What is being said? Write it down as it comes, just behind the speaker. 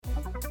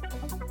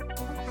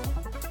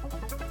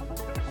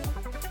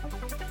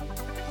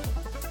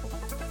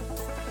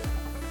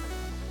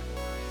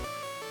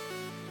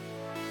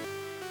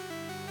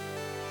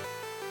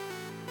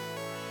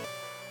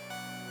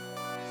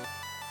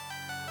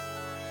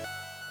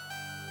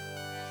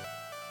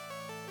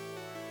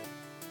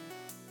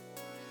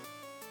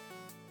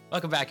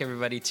Welcome back,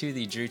 everybody, to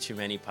the Drew Too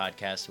Many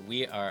podcast.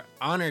 We are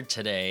honored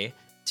today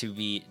to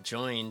be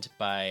joined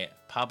by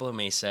Pablo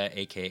Meza,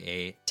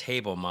 aka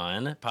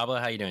Tablemon. Pablo,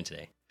 how are you doing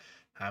today?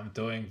 I'm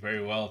doing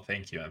very well,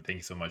 thank you, and thank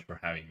you so much for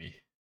having me.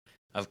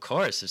 Of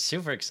course, I'm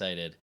super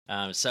excited.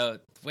 So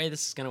the way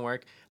this is going to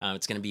work,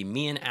 it's going to be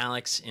me and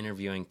Alex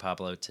interviewing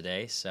Pablo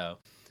today. So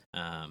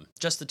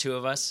just the two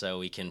of us, so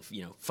we can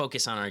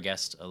focus on our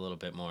guest a little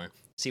bit more,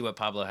 see what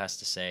Pablo has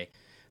to say.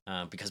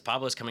 Because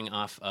Pablo is coming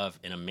off of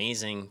an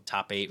amazing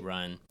top 8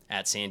 run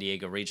at San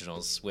Diego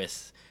Regionals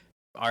with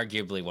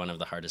arguably one of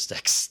the hardest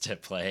decks to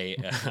play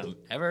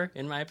ever,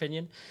 in my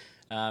opinion.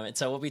 And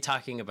so we'll be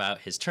talking about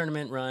his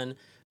tournament run.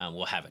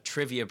 We'll have a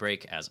trivia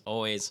break as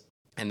always,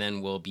 and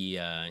then we'll be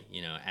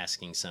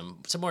asking some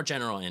more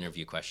general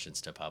interview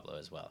questions to Pablo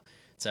as well.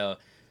 So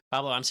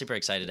Pablo, I'm super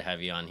excited to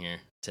have you on here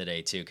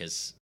today too,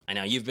 because I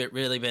know you've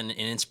really been an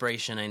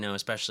inspiration. I know,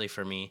 especially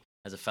for me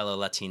as a fellow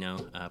Latino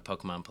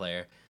Pokemon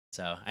player.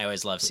 So I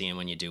always love seeing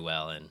when you do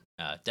well, and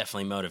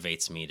definitely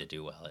motivates me to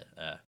do well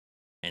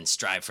and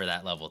strive for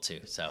that level too.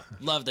 So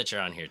love that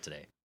you're on here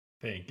today.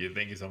 Thank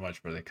you so much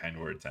for the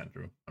kind words,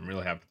 Andrew. I'm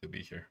really happy to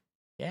be here.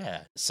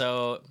 Yeah.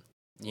 So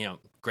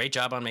great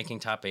job on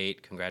making top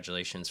 8.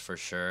 Congratulations for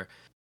sure.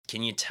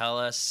 Can you tell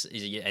us?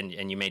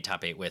 And you made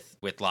top 8 with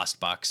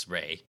LostBox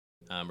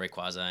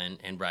Rayquaza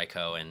and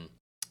Raikou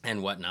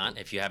and whatnot.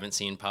 If you haven't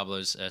seen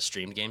Pablo's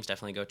streamed games,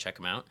 definitely go check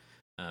them out.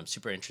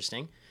 Super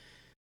interesting.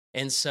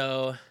 And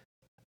so,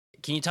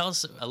 can you tell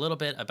us a little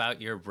bit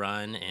about your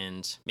run,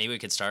 and maybe we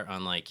could start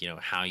on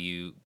how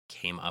you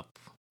came up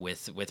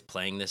with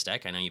playing this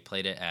deck? I know you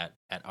played it at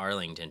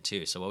Arlington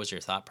too. So what was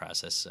your thought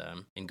process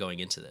in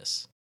going into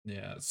this?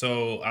 Yeah,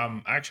 so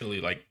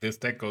actually, this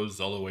deck goes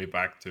all the way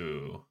back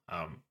to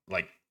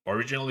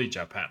originally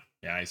Japan.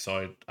 Yeah, I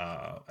saw it.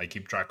 I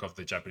keep track of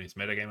the Japanese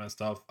metagame and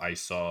stuff. I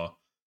saw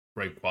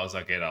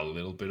Rayquaza get a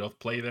little bit of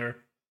play there.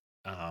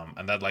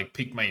 And that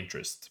piqued my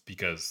interest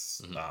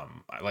because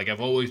I've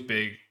always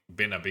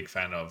been a big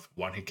fan of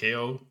one hit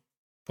KO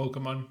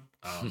Pokemon.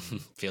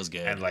 Feels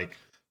good. And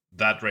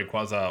that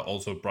Rayquaza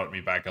also brought me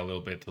back a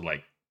little bit to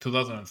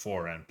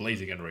 2004 and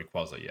Blaziken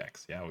Rayquaza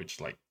EX, yeah, which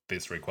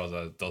this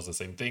Rayquaza does the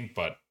same thing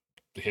but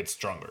hits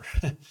stronger.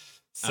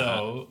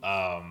 So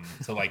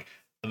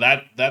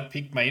that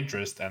piqued my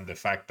interest, and the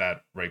fact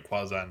that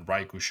Rayquaza and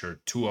Raikou share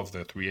 2 of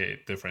the 3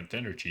 different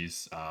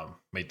energies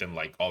made them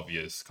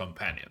obvious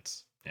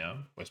companions. Yeah,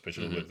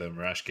 especially with the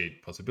Mirage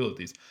Gate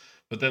possibilities.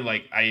 But then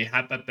I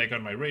had that deck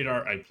on my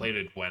radar. I played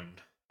it when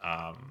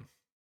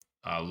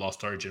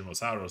Lost Origin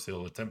was out, or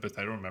Seal of Tempest.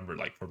 I don't remember.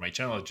 For my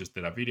channel, I just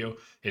did a video.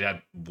 It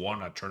had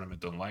won a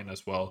tournament online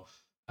as well.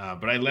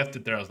 But I left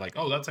it there. I was like,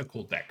 oh, that's a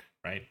cool deck,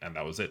 right? And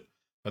that was it.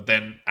 But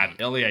then at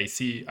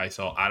LAIC, I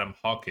saw Adam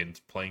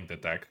Hawkins playing the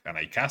deck, and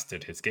I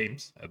casted his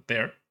games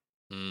there.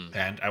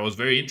 And I was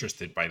very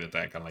interested by the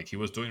deck, and he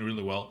was doing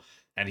really well.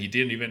 And he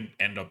didn't even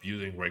end up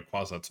using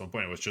Rayquaza at some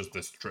point. It was just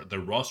the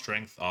raw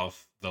strength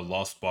of the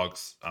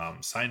LostBox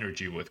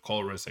synergy with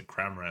Colress and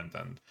Cramorant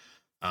and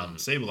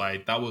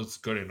Sableye. That was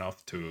good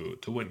enough to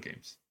win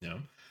games,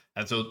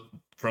 And so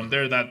from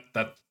there,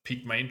 that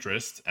piqued my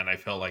interest, and I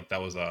felt like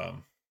that was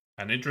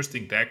an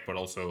interesting deck, but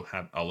also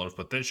had a lot of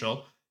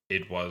potential.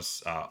 It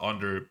was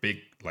under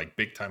big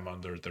time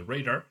under the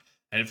radar,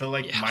 and it felt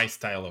like my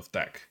style of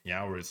deck,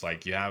 where it's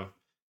you have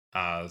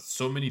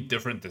so many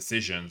different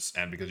decisions,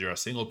 and because you're a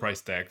single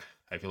price deck,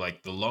 I feel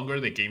like the longer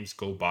the games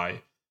go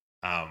by,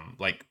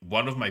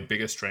 one of my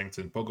biggest strengths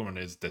in Pokemon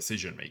is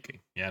decision making,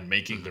 and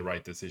making the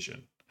right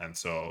decision. And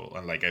so,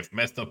 I've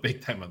messed up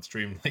big time on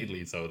stream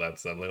lately, so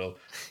that's a little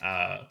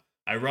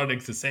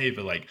ironic to say,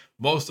 but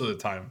most of the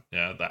time,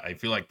 that I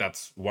feel like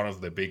that's one of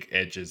the big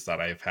edges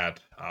that I've had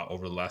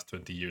over the last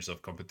 20 years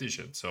of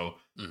competition. So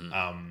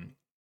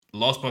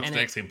LostBox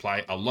decks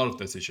imply a lot of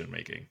decision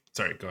making.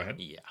 Sorry, go ahead.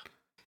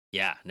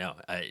 Yeah, no,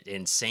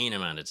 insane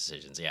amount of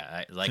decisions.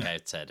 Yeah, I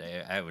said,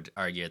 I would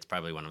argue it's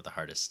probably one of the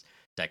hardest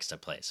decks to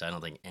play. So I don't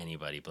think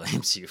anybody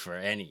blames you for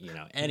any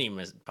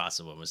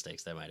possible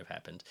mistakes that might have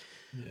happened.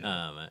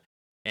 Yeah.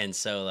 And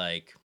so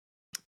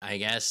I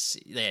guess,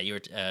 you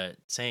were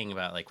saying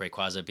about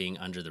Rayquaza being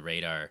under the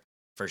radar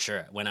for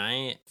sure. When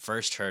I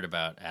first heard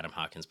about Adam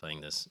Hawkins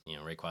playing this,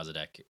 Rayquaza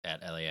deck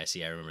at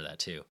LAIC, I remember that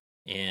too,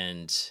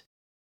 and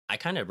I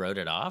kind of wrote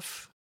it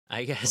off,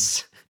 I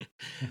guess.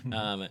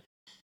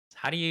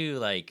 How do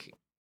you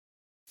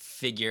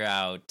figure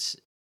out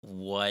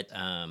what's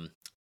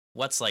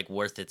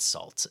worth its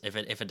salt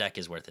if a deck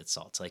is worth its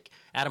salt?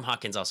 Adam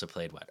Hawkins also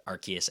played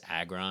Arceus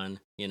Aggron,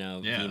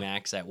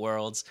 VMAX at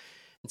Worlds,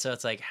 and so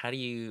it's how do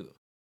you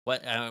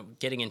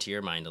getting into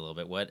your mind a little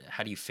bit,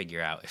 how do you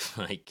figure out if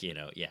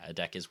a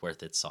deck is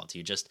worth its salt? Do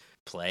you just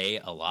play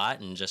a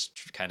lot and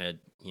just kind of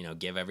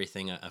give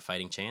everything a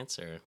fighting chance,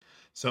 or?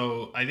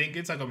 So I think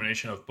it's a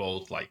combination of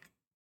both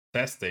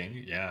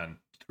testing, and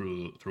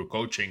through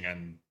coaching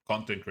and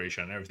content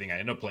creation and everything. I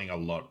end up playing a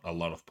lot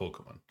of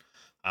Pokemon,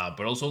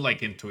 but also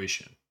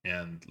intuition,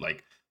 and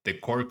the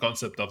core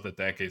concept of the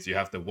deck is you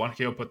have the 1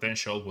 KO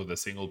potential with a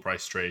single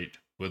price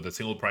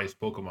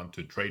Pokemon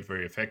to trade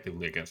very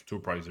effectively against 2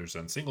 pricers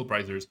and single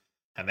pricers,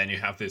 And then you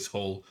have this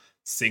whole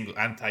single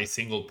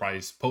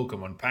price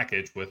Pokemon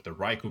package with the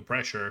Raikou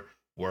pressure,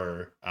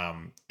 where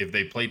if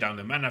they play down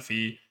the mana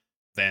fee,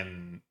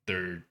 then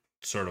they're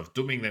sort of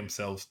dooming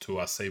themselves to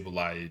a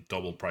Sableye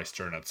double price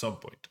turn at some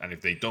point. And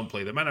if they don't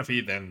play the mana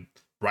fee, then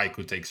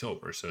Raikou takes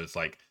over. So it's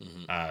like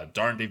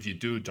darned if you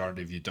do, darned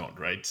if you don't,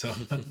 right? So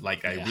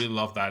like I really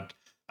love that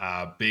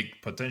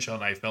big potential,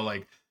 and I felt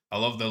like a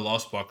lot of the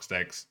LostBox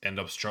decks end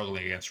up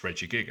struggling against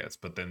Regigigas,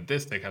 but then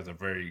this deck has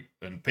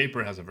on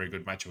paper has a very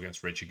good matchup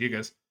against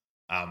Regigigas,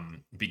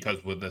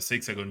 because with the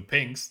 6-second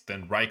pings,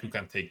 then Raikou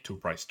can take 2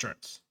 price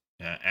turns,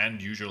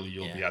 and usually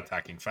you'll be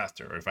attacking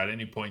faster. Or if at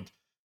any point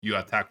you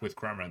attack with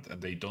Cramorant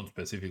and they don't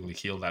specifically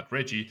heal that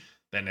Reggie,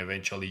 then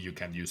eventually you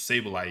can use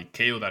Sableye,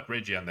 KO that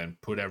Reggie, and then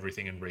put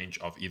everything in range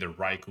of either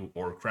Raikou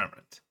or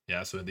Cramorant.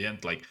 Yeah, so in the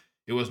end, like,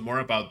 it was more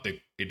about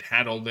it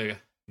had all the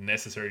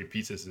necessary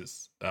pieces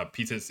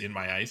in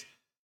my eyes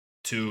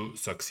to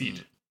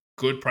succeed.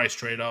 Good price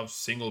trade-offs,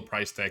 single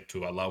price deck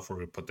to allow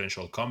for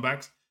potential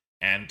comebacks,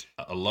 and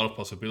a lot of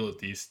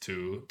possibilities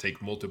to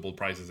take multiple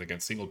prices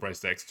against single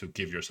price decks to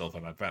give yourself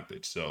an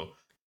advantage. So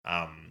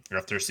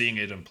after seeing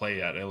it in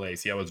play at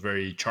LAC, I was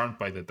very charmed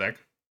by the deck.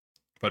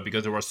 But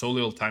because there was so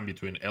little time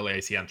between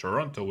LAC and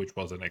Toronto, which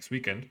was the next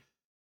weekend,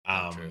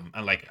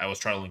 and like I was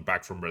traveling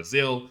back from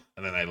Brazil,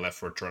 and then I left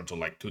for Toronto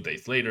like 2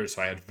 days later,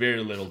 so I had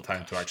very little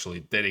time to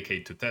actually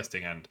dedicate to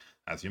testing. And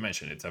as you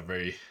mentioned, it's a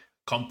very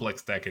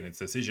complex deck in its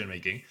decision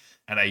making.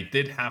 And I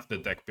did have the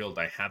deck built.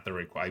 I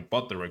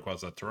bought the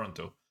Rayquaza at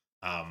Toronto,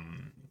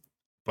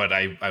 but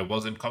I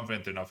wasn't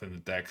confident enough in the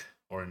deck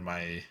or in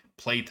my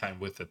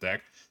playtime with the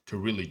deck to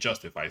really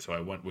justify. So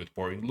I went with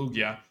Boring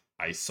Lugia.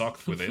 I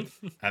sucked with it,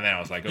 and then I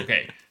was like,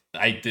 okay,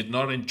 I did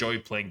not enjoy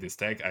playing this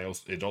deck.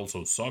 It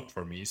also sucked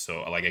for me,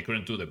 so like I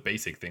couldn't do the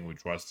basic thing,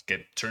 which was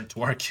get turned to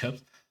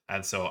Arceus.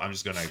 And so I'm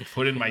just gonna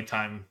put in my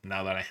time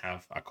now that I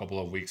have a couple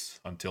of weeks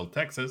until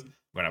Texas. I'm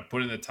gonna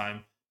put in the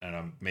time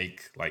and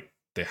make like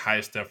the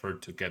highest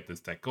effort to get this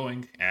deck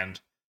going. And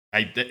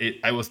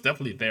I was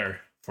definitely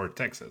there for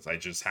Texas. I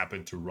just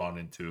happened to run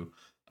into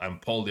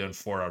Empoleon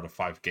 4 out of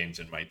 5 games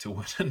in my 2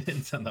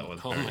 win-ins, and that was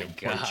very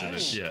unfortunate.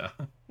 Gosh. Yeah.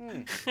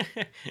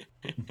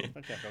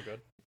 That can't feel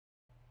good.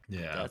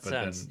 Yeah,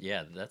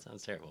 that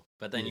sounds terrible.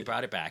 But then you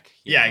brought it back.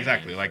 Yeah,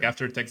 exactly. Like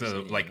after Texas,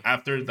 like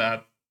after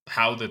that,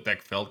 how the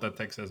deck felt at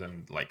Texas,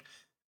 and like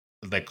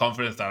the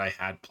confidence that I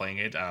had playing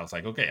it, I was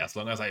like, okay, as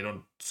long as I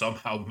don't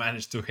somehow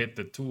manage to hit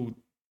the 2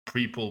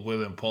 people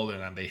with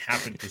Empoleon and they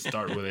happen to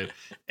start with it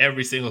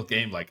every single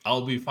game, like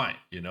I'll be fine,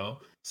 you know.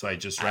 So I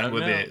just ran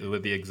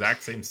with the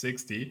exact same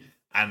 60,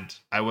 and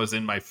I was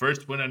in my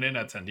first win and in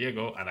at San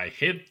Diego, and I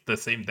hit the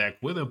same deck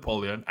with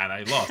Empoleon, and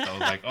I lost. I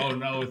was like, oh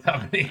no, it's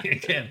happening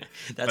again.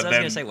 That's what I was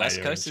gonna say.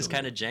 West Coast is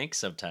kind of jank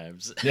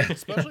sometimes. Yeah.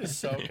 Especially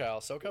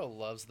SoCal. SoCal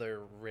loves their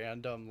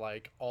random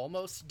like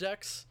almost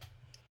decks.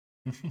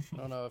 I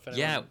don't know if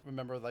anyone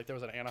remember, like there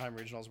was an Anaheim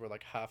Regionals where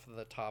like half of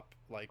the top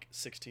like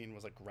 16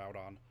 was like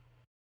Groudon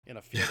in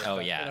a field.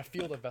 In a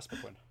field of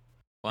Vespiquen.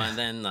 Well, and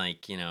then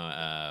like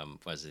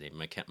was it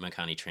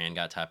Makani Tran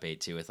got top 8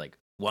 too with like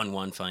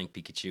 1/1 Flying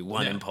Pikachu,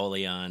 1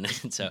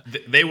 Empoleon. So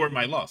they were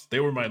my loss.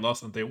 They were my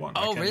loss, and they won.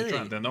 Oh, really?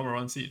 The number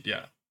 1 seed.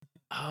 Yeah.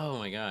 Oh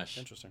my gosh.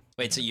 Interesting.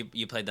 Wait, so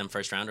you played them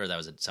first round, or that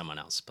was someone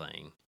else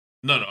playing?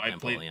 No, I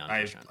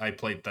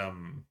played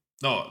them.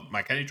 No,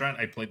 my Candy Tran,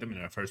 I played them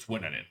in my first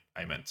win and in.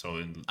 I meant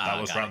so that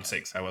was round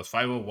 6. I was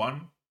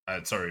 501.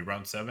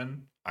 Round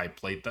 7. I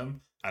played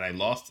them and I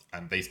lost,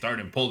 and they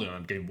started Empoleon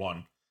on game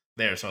 1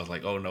 there. So I was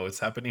like, oh no, it's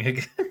happening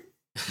again.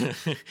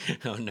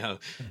 Oh no,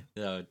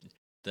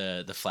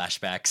 the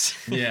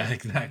flashbacks. Yeah,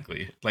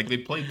 exactly. Like they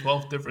played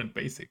 12 different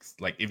basics.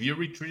 Like if you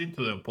retreat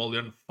into the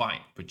Empoleon,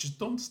 fine, but just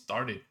don't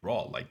start it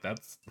raw. Like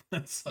that's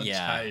such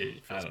high.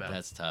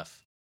 That's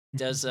tough.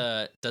 Does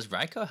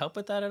Raikou help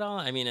with that at all?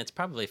 I mean, it's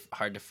probably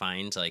hard to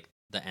find like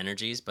the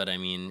energies, but I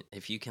mean,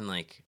 if you can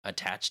like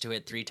attach to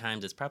it 3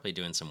 times, it's probably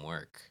doing some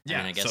work. Yeah,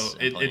 I mean, I guess so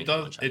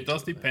it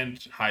does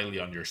depend highly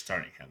on your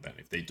starting hand. Then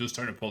if they do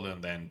start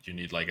Empoleon, then you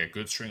need like a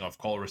good string of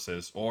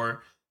Colruses,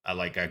 or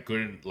like a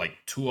good like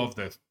 2 of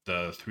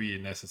the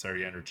 3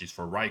 necessary energies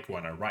for Raikou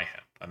and a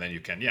Raihan, and then you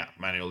can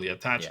manually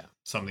attach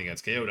something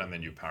gets KO'd, and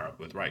then you power up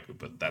with Raikou.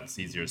 But that's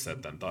easier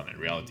said than done. In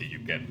reality, you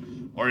get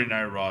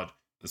Ordinary Rod,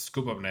 the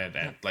Scoop Up Net,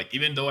 and like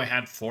even though I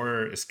had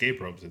 4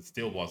 escape ropes, it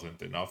still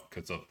wasn't enough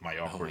because of my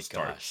awkward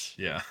starts.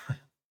 Yeah.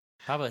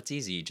 Pablo, it's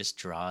easy. You just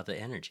draw the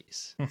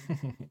energies.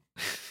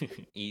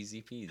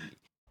 Easy peasy.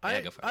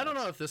 I don't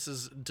know if this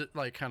is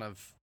like kind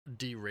of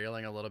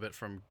derailing a little bit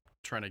from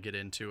trying to get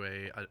into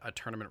a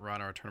tournament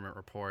run or a tournament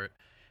report.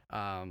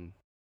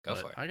 Go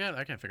for it. I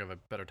can't think of a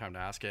better time to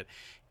ask it.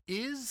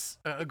 Is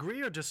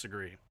agree or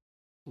disagree?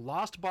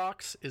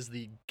 LostBox is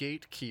the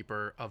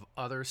gatekeeper of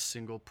other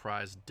single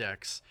prize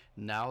decks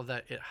now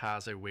that it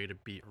has a way to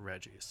beat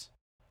Regis.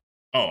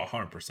 Oh,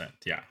 100%.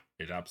 Yeah,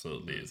 it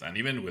absolutely is. And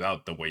even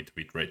without the way to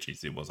beat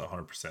Regis, it was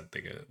 100%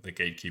 the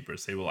gatekeeper.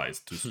 Sableye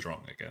is too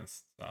strong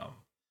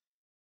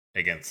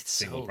against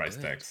single price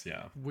decks.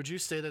 Yeah. Would you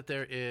say that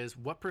there is,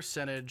 what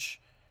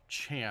percentage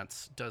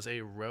chance does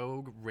a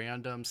rogue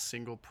random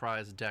single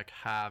prize deck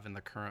have in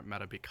the current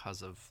meta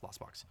because of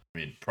LostBox? I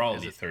mean,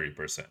 probably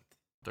 30%.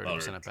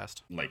 30% at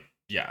best. Like,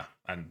 yeah,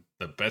 and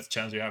the best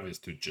chance you have is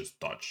to just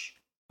dodge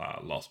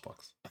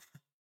LostBox.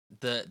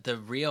 The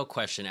real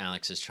question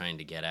Alex is trying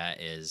to get at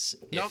is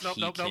if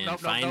he can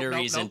find a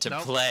reason to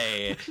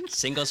play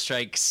Single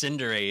Strike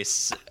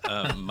Cinderace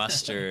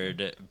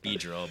Mustard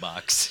Beedrill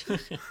box.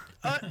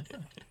 A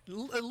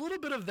little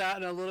bit of that,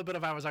 and a little bit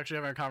of I was actually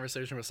having a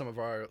conversation with some of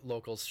our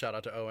locals. Shout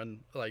out to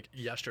Owen, like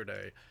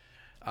yesterday,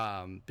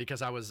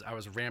 because I was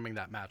ramming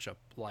that matchup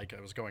like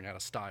I was going out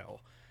of style,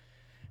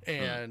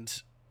 and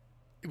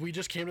we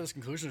just came to this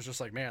conclusion. It's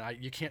just like, man,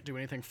 you can't do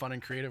anything fun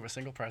and creative with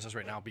single prizes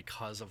right now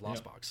because of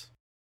LostBox.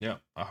 Yeah,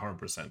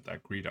 100%.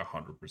 Agreed,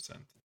 100%.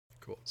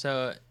 Cool.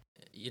 So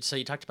you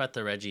talked about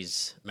the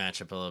Reggie's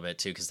matchup a little bit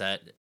too, because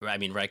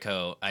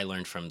Raikou, I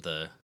learned from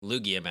the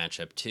Lugia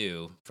matchup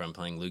too, from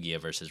playing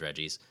Lugia versus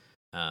Reggie's,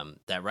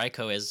 that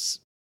Raikou is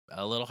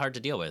a little hard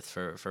to deal with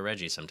for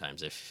Reggie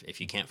sometimes.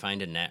 If you can't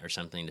find a net or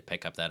something to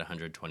pick up that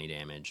 120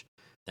 damage,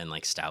 then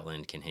like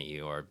Stoutland can hit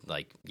you, or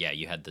like, yeah,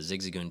 you had the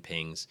Zigzagoon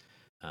pings.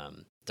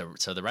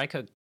 So the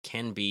Raikou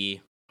can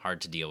be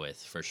hard to deal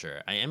with for sure.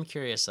 I am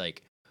curious,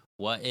 like,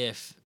 what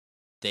if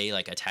they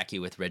like attack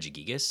you with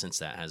Regigigas, since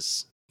that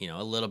has, you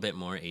know, a little bit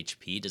more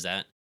HP? Does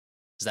that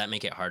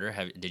make it harder?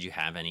 Did you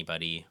have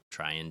anybody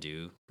try and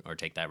do or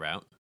take that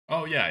route?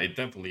 Oh yeah, it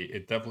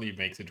definitely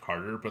makes it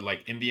harder. But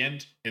like in the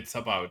end, it's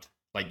about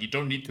like you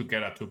don't need to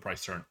get a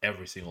 2-price turn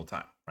every single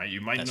time, right?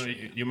 You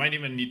might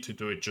even need to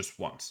do it just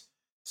once.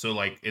 So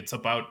like it's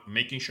about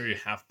making sure you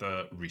have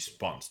the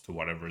response to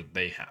whatever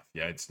they have.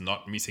 Yeah, it's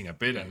not missing a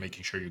bit and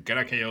making sure you get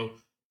a KO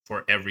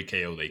for every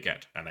KO they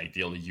get, and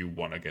ideally you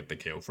want to get the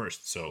KO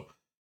first. So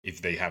if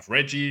they have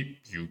Reggie,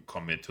 you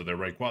commit to the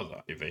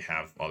Rayquaza. If they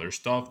have other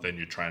stuff, then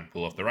you try and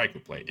pull off the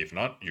Raikou play. If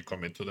not, you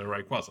commit to the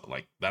Rayquaza.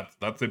 Like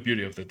that's the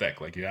beauty of the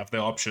deck. Like you have the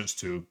options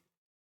to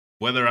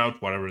weather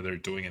out whatever they're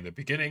doing in the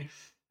beginning,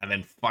 and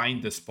then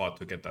find the spot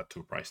to get that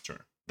 2-price turn.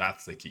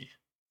 That's the key.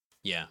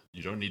 Yeah,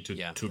 you don't need to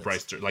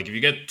 2-price turn. Like if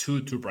you get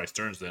 2-price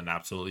turns, then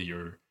absolutely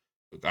you're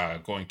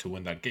going to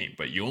win that game.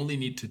 But you only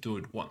need to do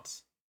it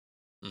once.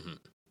 Mm-hmm.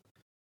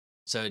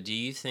 So do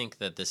you think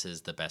that this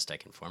is the best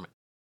deck in format?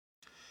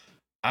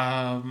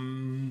 I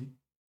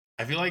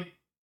feel like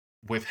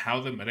with how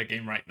the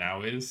metagame right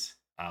now is,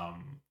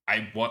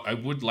 I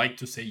would like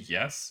to say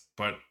yes,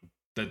 but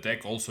the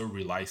deck also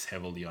relies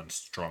heavily on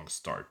strong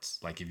starts.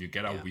 Like if you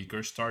get a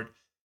weaker start,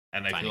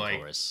 and I feel like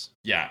chorus.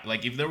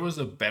 Like if there was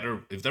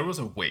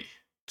a way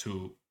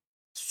to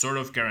sort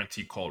of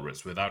guarantee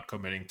Colress without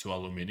committing to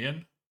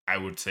Aluminium, I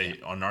would say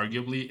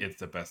unarguably it's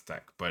the best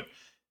deck. But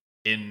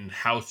in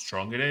how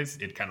strong it is,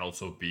 it can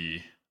also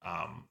be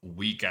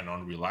weak and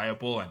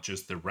unreliable, and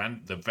just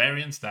the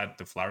variance that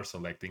the flower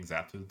selectings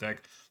add to the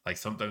deck, like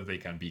sometimes they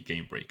can be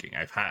game breaking.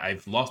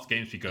 I've lost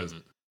games because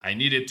I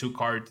needed 2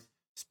 cards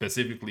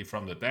specifically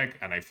from the deck,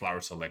 and I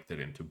flower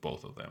selected into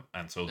both of them,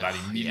 and so that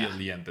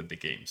immediately ended the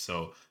game.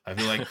 So I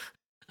feel like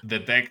the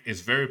deck is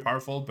very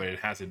powerful, but it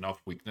has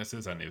enough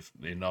weaknesses and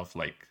enough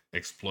like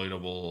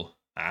exploitable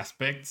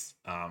aspects,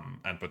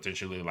 and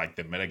potentially like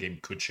the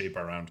metagame could shape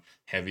around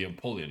heavy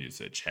Empoleon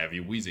usage, heavy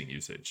Weezing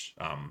usage,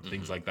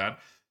 things like that,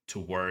 to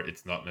where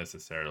it's not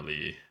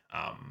necessarily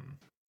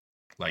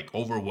like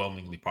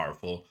overwhelmingly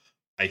powerful.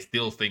 I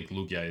still think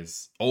Lugia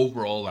is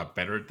overall a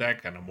better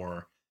deck and a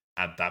more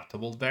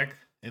adaptable deck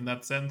in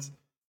that sense.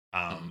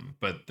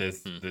 But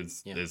this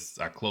is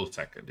a close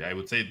second. I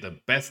would say the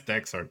best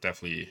decks are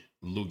definitely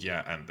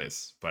Lugia and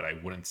this, but I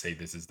wouldn't say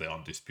this is the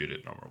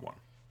undisputed number one.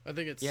 I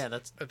think it's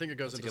I think it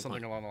goes into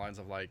something along the lines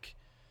of like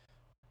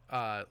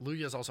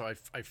Lugia is also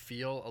I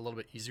feel a little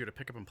bit easier to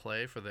pick up and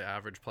play for the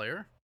average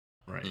player,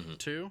 right?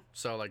 Too.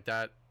 So like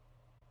that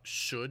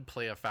should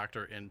play a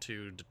factor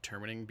into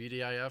determining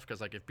BDIF,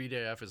 because like if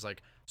BDIF is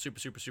like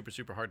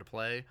super hard to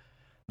play,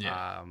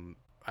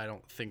 I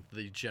don't think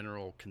the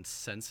general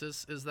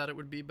consensus is that it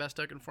would be best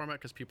deck in format,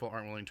 because people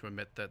aren't willing to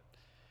admit that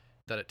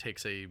it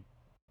takes a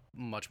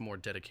much more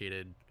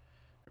dedicated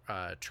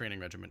training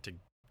regimen to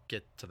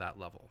get to that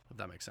level, if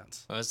that makes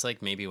sense. Well, it's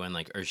like maybe when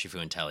like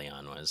Urshifu and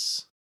Teleon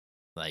was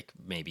like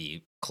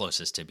maybe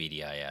closest to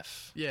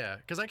BDIF. Yeah,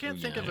 because I can't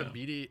think of a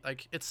BD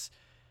like it's.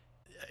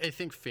 I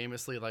think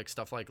famously like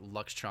stuff like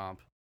Lux Chomp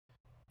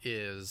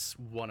is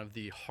one of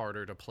the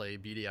harder to play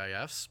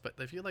BDIFs, but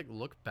if you like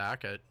look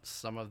back at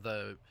some of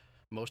the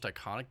most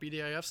iconic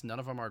BDIFs, none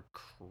of them are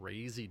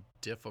crazy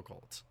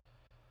difficult.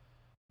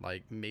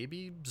 Like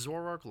maybe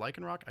Zoroark,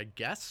 Lycanroc, I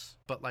guess,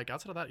 but like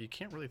outside of that, you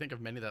can't really think of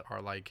many that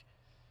are like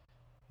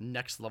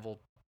next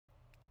level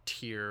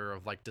tier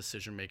of like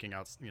decision making.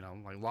 Out, you know,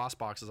 like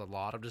LostBox is a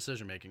lot of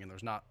decision making, and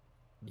there's not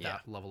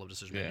that level of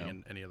decision making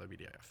in any other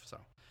BDIF. So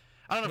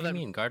I don't know. What do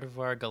you mean,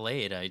 Gardevoir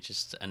Gallade? I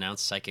just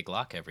announced Psychic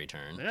Lock every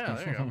turn. Yeah,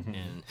 there you go.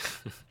 And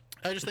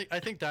I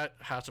think that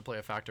has to play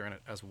a factor in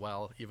it as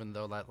well, even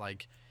though that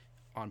like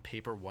on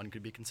paper one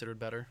could be considered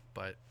better,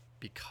 but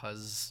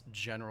because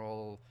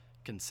general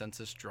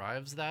consensus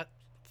drives that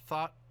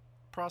thought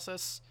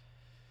process,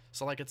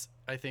 So like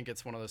I think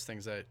it's one of those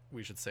things that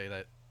we should say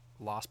that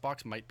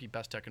LostBox might be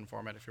best deck in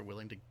format if you're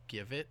willing to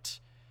give it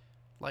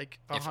like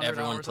 100 if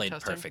everyone hours played of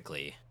testing.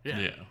 perfectly,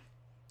 Yeah.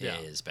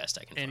 is best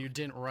deck in format. And you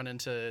didn't run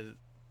into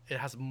it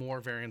has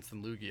more variance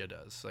than Lugia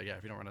does. So yeah,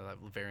 if you don't run into that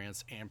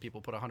variance and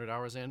people put 100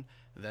 hours in,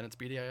 then it's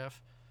BDIF.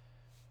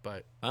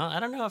 But well,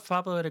 I don't know if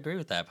Pablo would agree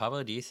with that.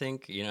 Pablo, do you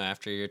think,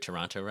 after your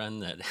Toronto run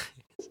that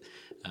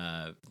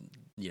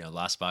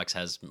LostBox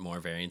has more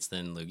variance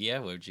than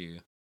Lugia?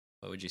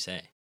 What would you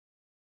say?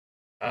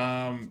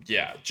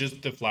 Yeah,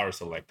 just the flower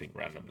selecting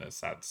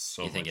randomness adds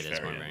so much variance. You think it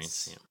is more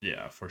variance?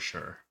 Yeah, for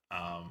sure.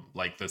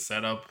 Like the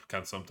setup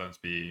can sometimes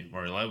be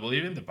more reliable.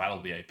 Even the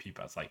battle VIP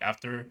pass. Like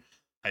after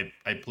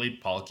I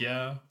played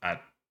Palkia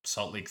at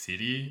Salt Lake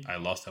City, I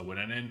lost a win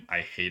in.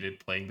 I hated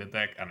playing the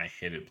deck and I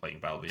hated playing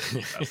battle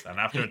VIP pass. And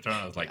after a turn,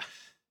 I was like,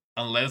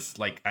 unless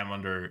like I'm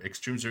under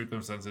extreme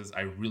circumstances,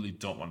 I really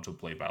don't want to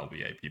play battle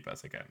VIP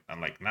pass again. And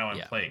like now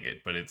I'm playing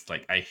it, but it's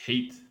like I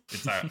hate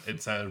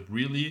it's a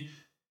really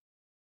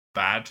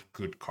bad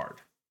good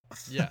card.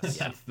 Yes.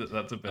 that's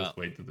the best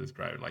way to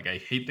describe it. Like I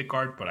hate the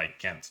card, but I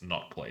can't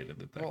not play it in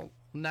the deck. Well,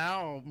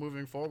 now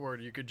moving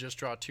forward, you could just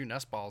draw 2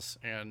 nest balls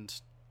and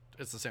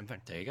it's the same thing.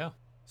 There you go.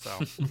 So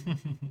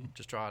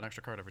just draw an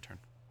extra card every turn.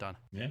 Done.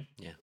 Yeah,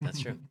 that's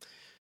true.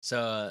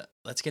 So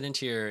let's get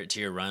into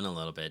your run a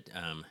little bit.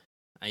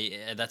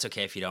 That's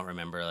okay if you don't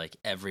remember like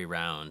every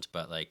round,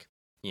 but like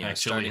I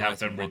actually have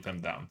them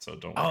written down, so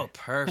don't worry. Oh,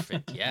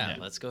 perfect. Yeah,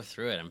 let's go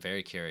through it. I'm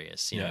very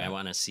curious. I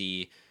want to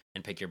see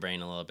and pick your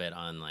brain a little bit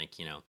on like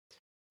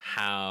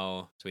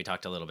how. So we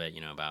talked a little bit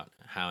about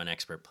how an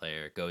expert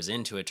player goes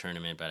into a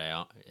tournament,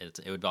 but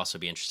it would also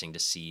be interesting to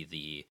see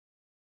the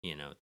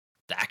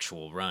the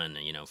actual run,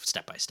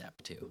 step by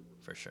step too,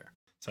 for sure.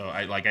 So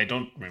I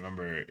don't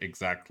remember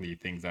exactly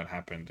things that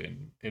happened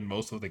in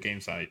most of the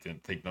games. I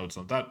didn't take notes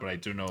on that, but I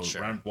do know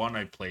round 1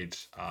 I played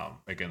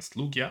against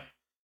Lugia,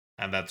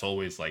 and that's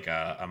always like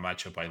a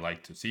matchup I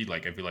like to see.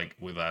 Like I feel like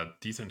with a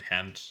decent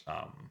hand,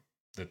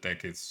 the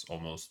deck is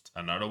almost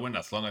an auto win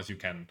as long as you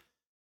can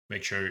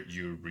make sure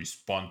you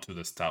respond to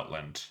the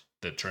Stoutland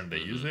the turn they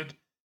use it,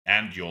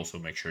 and you also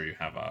make sure you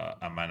have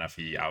a mana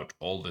fee out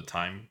all the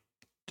time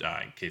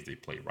in case they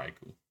play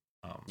Raikou.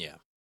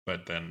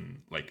 But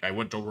then, like, I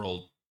went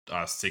overall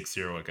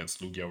 6-0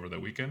 against Lugia over the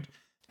weekend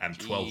and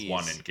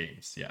 12-1 in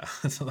games. Yeah,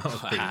 so that was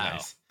pretty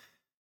nice.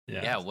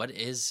 Yeah. What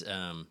is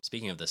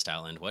speaking of the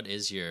Stoutland, what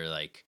is your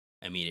like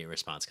immediate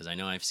response? Because I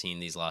know I've seen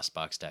these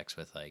LostBox decks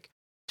with like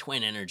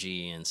Twin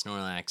Energy and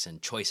Snorlax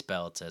and Choice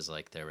Belt as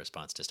like their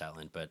response to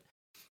Stoutland. But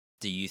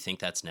do you think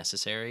that's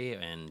necessary?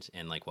 And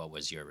like, what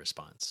was your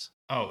response?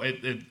 Oh,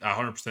 it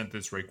 100%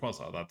 is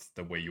Rayquaza. That's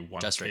the way you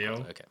want just KO.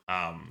 Rayquaza, okay.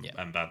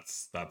 And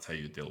that's how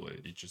you deal with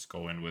it. You just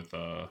go in with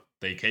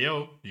they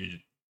KO, you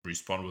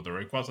respond with the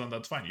Rayquaza, and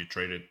that's fine. You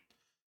trade it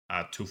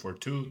at 2 for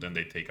 2, then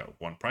they take out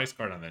 1 prize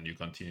card, and then you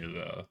continue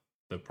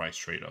the price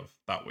trade off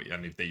that way.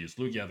 And if they use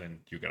Lugia,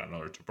 then you get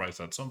another 2 prize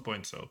at some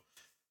point. So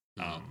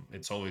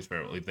it's always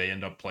fair. If they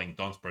end up playing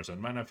Dunsparce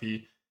and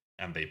Manaphy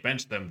and they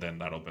bench them, then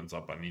that opens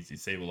up an easy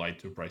Sableye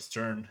 2 price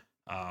turn.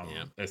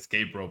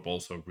 Escape Rope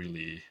also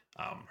really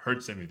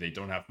hurts them if they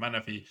don't have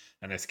Manaphy,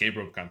 and Escape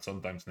Rope can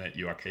sometimes net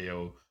you a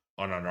KO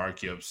on an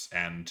Archeops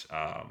and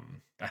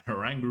an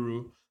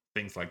Oranguru,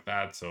 things like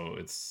that. So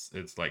it's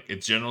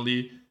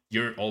generally,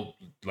 you're all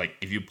like,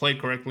 if you play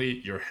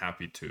correctly, you're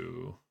happy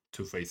to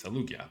face a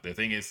Lugia. The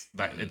thing is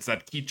that it's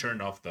that key turn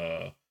of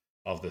the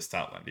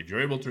Stoutland. If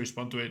you're able to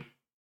respond to it,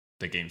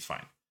 the game's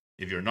fine.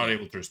 If you're not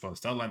able to respond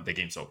to Stoutland, the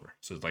game's over.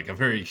 So it's like a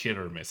very hit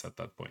or miss at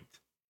that point.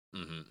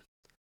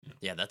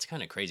 Yeah, that's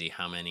kind of crazy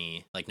how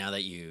many, like, now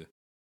that you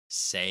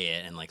say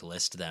it and like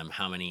list them,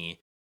 how many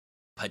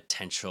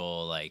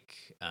potential like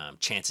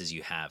chances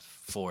you have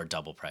for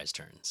double prize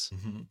turns.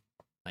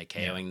 Like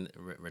KOing,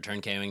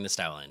 return KOing the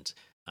Stoutland.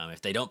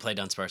 If they don't play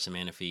Dunsparce and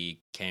Manaphy,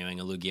 KOing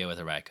a Lugia with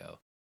a Raikou.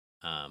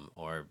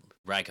 Or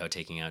Raikou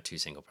taking out 2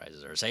 single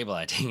prizes, or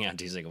Sableye taking out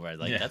 2 single prizes.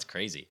 Like, that's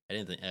crazy. I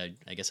didn't think,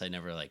 I guess I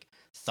never like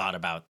thought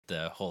about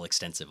the whole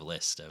extensive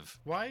list of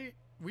why.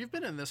 We've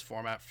been in this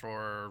format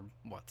for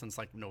since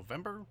like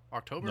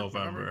October?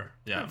 November.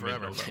 Yeah,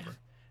 forever. November.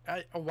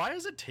 Why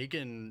has it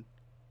taken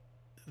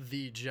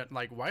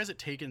why has it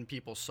taken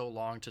people so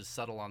long to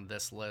settle on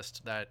this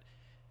list that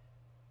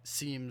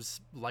seems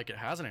like it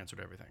hasn't answered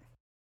everything?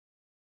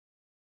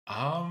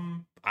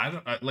 I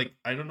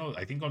don't know.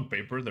 I think on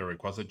paper the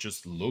Rayquaza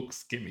just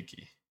looks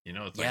gimmicky.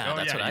 It's like,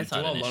 that's what I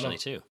thought initially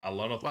too. A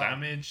lot of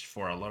damage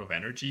for a lot of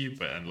energy,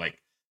 but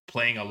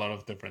playing a lot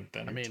of different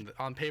energy. I mean,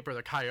 on paper,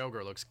 the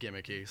Kyogre looks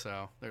gimmicky,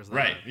 so there's that.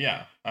 Right,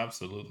 yeah,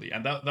 absolutely.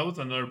 And that was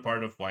another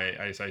part of why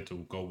I decided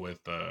to go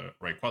with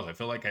Rayquaza. I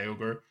feel like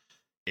Kyogre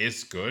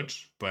is good,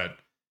 but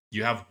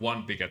you have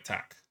 1 big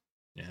attack.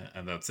 Yeah,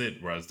 and that's it.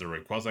 Whereas the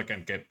Rayquaza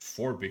can get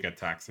 4 big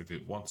attacks if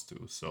it wants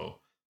to. So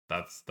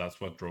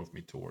that's what drove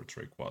me towards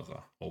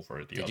Rayquaza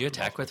over the other. Did you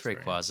attack with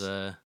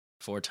Rayquaza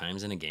 4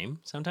 times in a game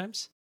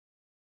sometimes?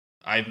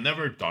 I've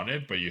never done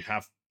it, but you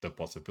have the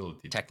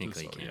possibility.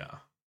 Technically, to do so.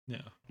 Yeah.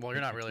 Well,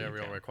 you're not really a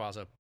real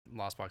Rayquaza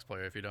LostBox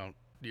player if you don't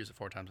use it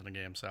 4 times in a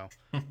game, so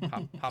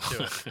hop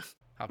to it.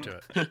 Hop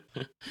to it.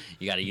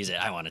 You got to use it.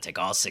 I want to take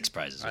all 6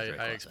 prizes.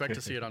 I expect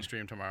to see it on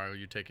stream tomorrow.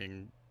 You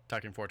talking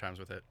 4 times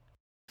with it.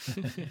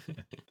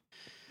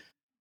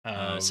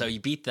 So you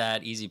beat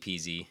that easy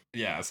peasy.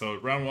 Yeah. So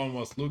round 1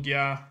 was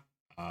Lugia.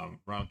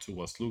 Round 2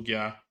 was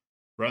Lugia.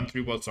 Round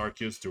 3 was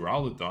Arceus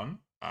Duraludon.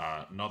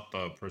 Not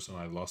the person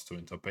I lost to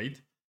in top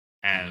 8.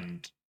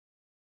 And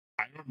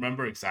I don't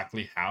remember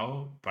exactly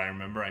how, but I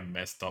remember I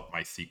messed up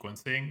my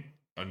sequencing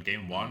on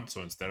game 1.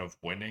 So instead of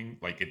winning,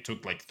 like it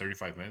took like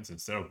 35 minutes.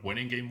 Instead of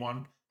winning game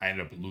 1, I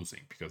ended up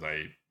losing because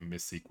I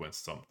missequenced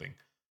something.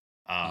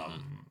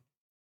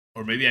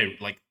 Or maybe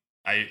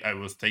I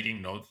was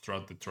taking notes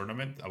throughout the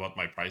tournament about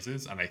my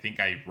prizes, and I think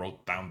I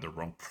wrote down the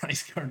wrong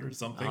prize card or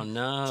something. Oh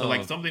no! So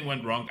like something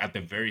went wrong at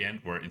the very end,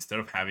 where instead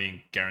of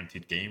having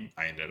guaranteed game,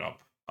 I ended up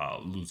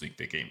losing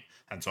the game,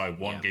 and so I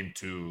won game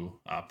 2,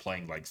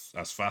 playing like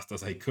as fast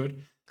as I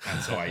could,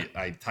 and so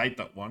I tied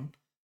that one,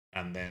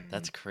 and then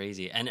that's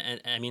crazy.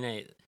 And I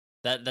mean,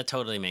 that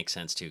totally makes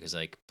sense too, because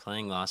like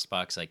playing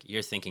LostBox, like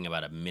you're thinking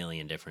about a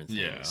million different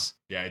things.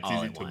 Yeah, it's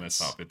easy to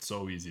mess up. It's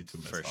so easy to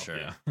mess up. For sure.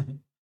 Yeah.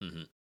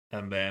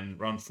 And then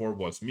round 4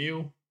 was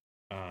Mew.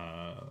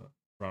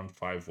 Round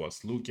 5 was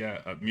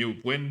Lugia. Mew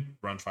win.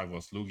 Round 5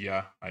 was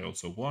Lugia. I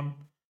also won.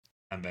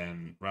 And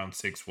then round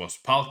 6 was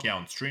Palkia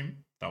on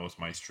stream. That was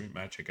my stream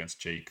match against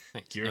Jake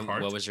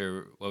Gearhart. What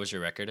was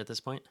your record at this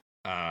point?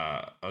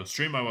 On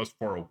stream I was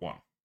 401.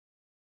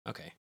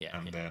 Okay. Yeah.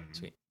 And then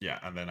sweet. Yeah,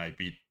 and then I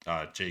beat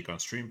Jake on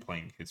stream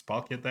playing his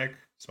Palkia deck.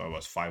 So I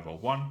was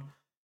 501.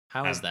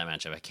 How is that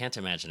matchup? I can't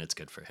imagine it's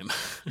good for him.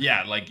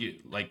 Yeah, like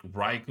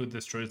Raikou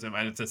destroys them,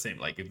 and it's the same.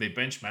 Like if they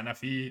bench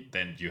Manaphy,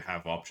 then you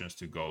have options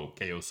to go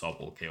KO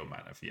Sobble, KO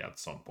Manaphy at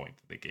some point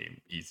in the game,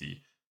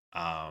 easy.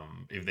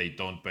 If they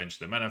don't bench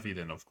the Manaphy,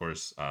 then of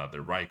course the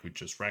Raikou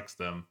just wrecks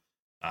them.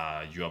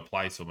 You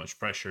apply so much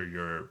pressure,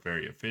 you're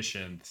very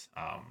efficient.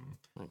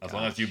 As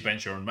long as you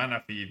bench your own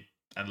Manaphy,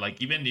 and like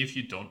even if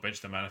you don't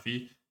bench the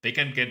Manaphy, they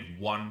can get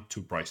 1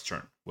 2-price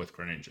turn with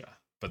Greninja,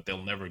 but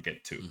they'll never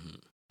get 2.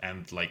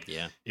 And like,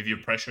 if you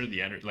pressure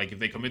the energy, like if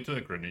they commit to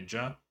the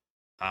Greninja,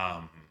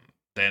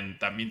 then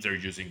that means they're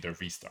using their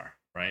V-Star,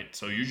 right?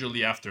 So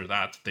usually after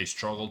that, they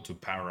struggle to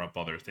power up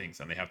other things,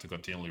 and they have to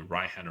continually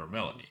Raihan or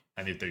Melanie.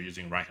 And if they're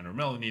using Raihan or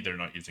Melanie, they're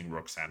not using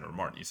Roxanne or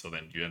Marnie. So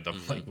then you end up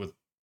like with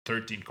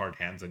 13 card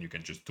hands, and you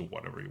can just do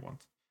whatever you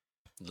want.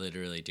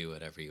 Literally do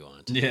whatever you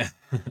want. Yeah.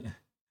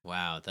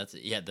 Wow,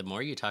 the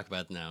more you talk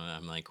about it now,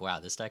 I'm like,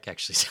 wow, this deck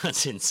actually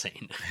sounds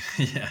insane.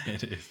 Yeah,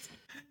 it is.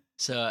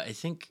 So I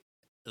think,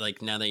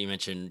 like, now that you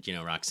mentioned,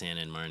 Roxanne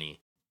and Marnie,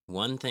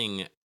 one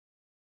thing,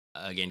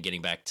 again,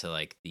 getting back to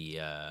like the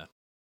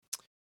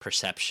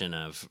perception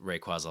of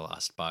Rayquaza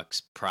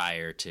LostBox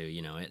prior to,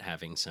 it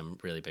having some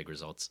really big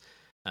results,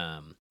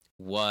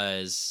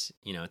 was,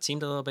 it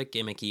seemed a little bit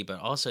gimmicky, but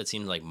also it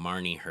seemed like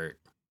Marnie hurt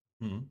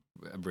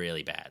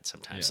really bad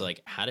sometimes. Yeah. So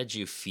like, how did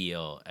you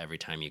feel every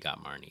time you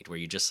got Marnied? Were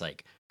you just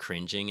like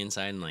cringing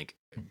inside and like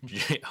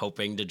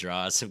hoping to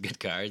draw some good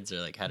cards, or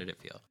like how did it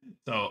feel?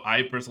 So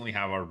I personally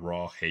have a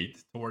raw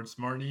hate towards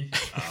Marnie.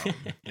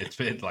 It's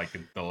been like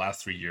the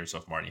last 3 years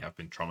of Marnie have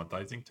been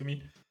traumatizing to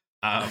me.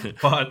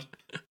 But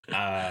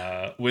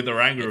with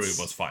Oranguru it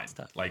was fine.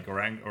 Like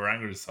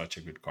Oranguru is such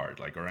a good card.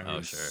 Like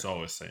Oranguru is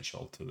so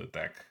essential to the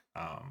deck.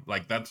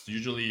 Like that's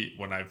usually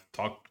when I've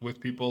talked with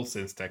people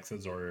since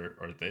Texas or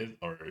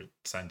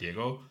San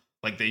Diego,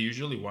 like they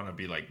usually want to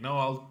be like,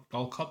 no,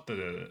 I'll cut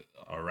the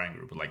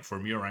Oranguru. But like for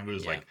me, Oranguru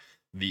is like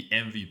the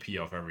MVP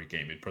of every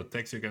game. It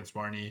protects you against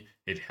Marnie.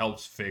 It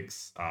helps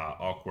fix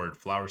awkward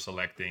flower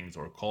selectings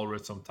or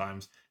Colress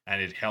sometimes, and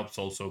it helps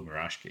also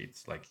Mirage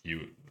Gates. Like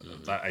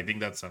I think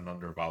that's an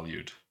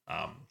undervalued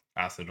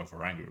asset of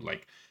Oranguru.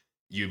 Like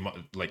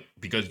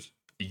because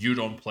you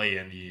don't play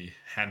any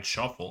hand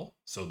shuffle,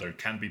 so there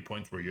can be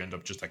points where you end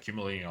up just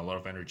accumulating a lot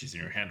of energies in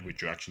your hand,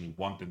 which you actually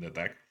want in the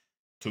deck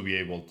to be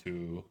able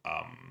to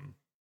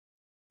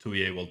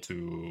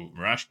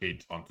Mirage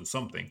Gate onto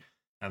something.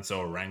 And so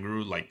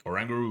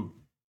Oranguru,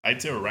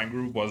 I'd say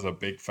Oranguru was a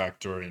big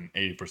factor in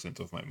 80%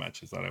 of my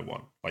matches that I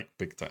won, like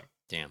big time.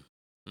 Damn.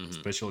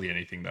 Especially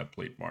anything that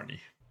played Marnie.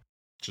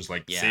 Just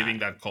like saving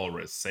that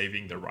Colress,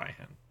 saving the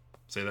Raihan.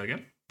 Say that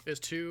again? Is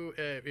 2,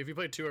 if you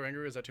played 2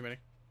 Oranguru, is that too many?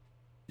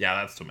 Yeah,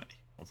 that's too many.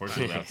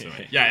 Unfortunately, that's too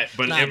many. Yeah,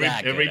 but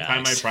every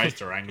time I priced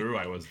Oranguru,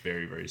 I was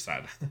very, very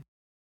sad.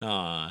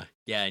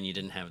 Yeah, and you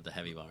didn't have the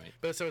heavy ball, right?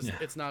 But so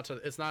it's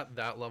not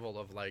that level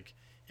of like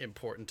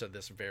important to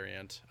this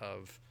variant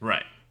of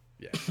right.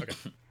 Yeah. Okay.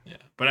 Yeah,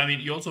 but I mean,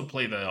 you also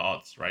play the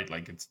odds, right?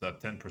 Like it's the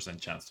 10%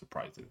 chance to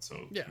prize it.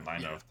 So 9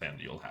 out of 10,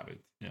 you'll have it.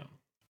 Yeah.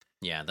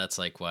 Yeah, that's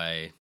like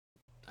why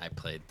I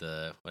played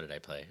what did I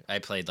play? I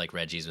played like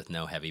Reggie's with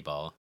no heavy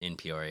ball in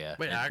Peoria.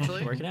 Wait,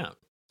 actually? Working out.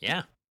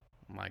 Yeah.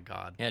 Oh my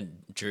God. Yeah,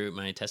 Drew,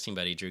 my testing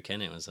buddy, Drew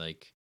Kennett, was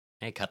like,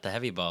 hey, cut the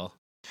heavy ball.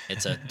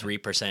 It's a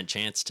 3%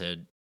 chance to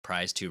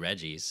prize 2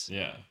 Reggies.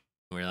 Yeah. And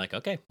we were like,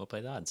 okay, we'll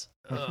play the odds.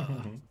 I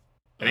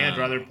think I'd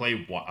rather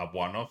play a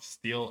one-off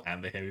steal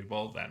and the heavy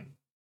ball than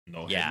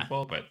no heavy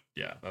ball, but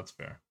yeah, that's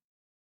fair.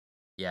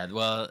 Yeah,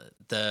 well,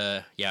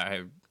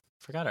 I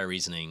forgot our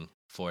reasoning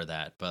for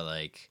that, but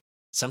like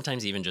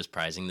sometimes even just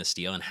prizing the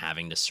steel and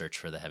having to search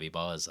for the heavy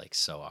ball is like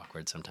so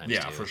awkward sometimes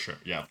Yeah, too. for sure.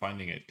 Yeah,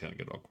 finding it can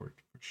get awkward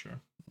for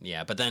sure.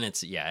 Yeah, but then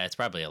it's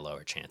probably a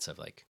lower chance of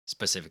like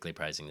specifically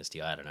prizing the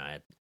steel. I don't know. I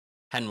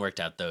hadn't worked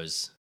out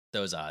those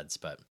odds,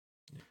 but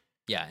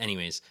yeah.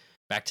 Anyways,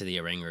 back to the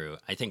Oranguru.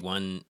 I think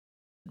one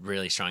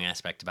really strong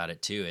aspect about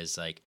it too is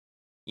like,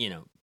 you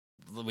know,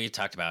 we've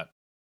talked about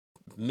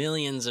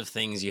millions of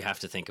things you have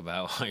to think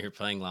about while you're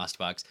playing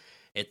LostBox.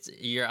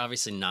 You're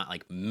obviously not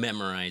like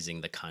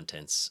memorizing the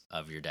contents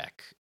of your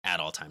deck at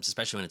all times,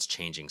 especially when it's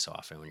changing so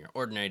often. When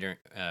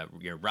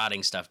you're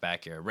rotting stuff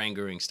back, you're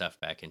Oranguruing stuff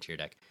back into your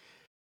deck.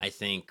 I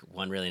think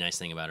one really nice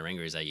thing about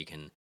Oranguru is that you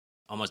can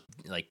almost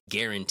like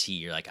guarantee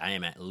you're like, I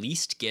am at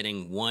least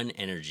getting one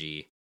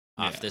energy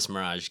off this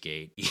Mirage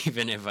Gate,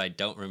 even if I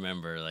don't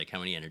remember like how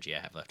many energy I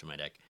have left in my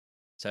deck.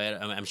 So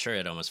I'm sure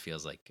it almost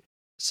feels like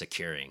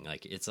securing,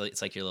 like it's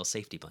like your little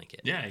safety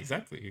blanket. Yeah,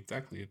 exactly. It's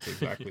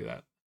exactly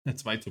that.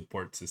 It's my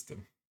support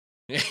system.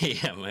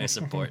 Yeah, my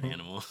support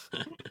animal.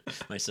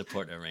 My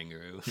support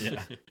Oranguru.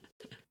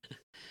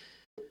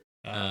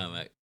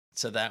 Yeah.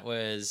 So that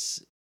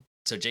was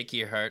Jake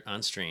Earhart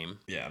on stream.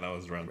 Yeah, that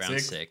was round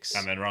six.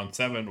 And then round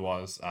 7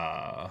 was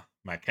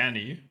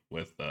McCanny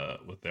with the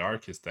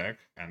Arceus deck.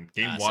 And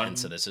game 1.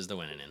 So this is the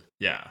winning in.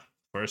 Yeah.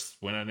 First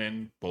winning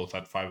in, both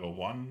at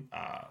 501.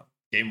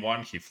 Game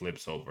 1 he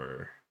flips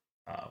over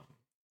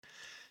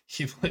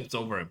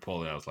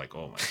Empoleon. I was like,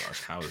 oh my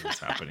gosh, how is this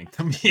happening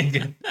to me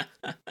again?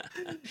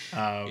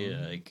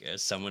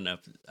 Someone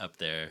up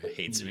there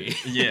hates me.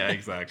 Yeah,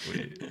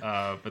 exactly.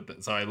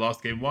 So I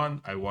lost game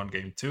 1, I won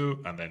game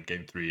 2, and then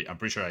game 3. I'm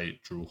pretty sure I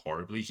drew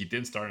horribly. He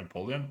didn't start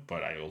Empoleon,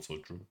 but I also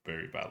drew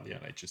very badly,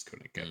 and I just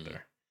couldn't get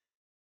there.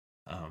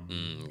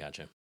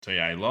 Gotcha. So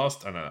yeah, I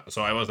lost, and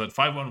so I was at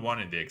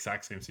 5-1-1 in the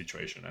exact same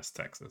situation as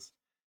Texas,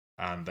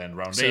 and then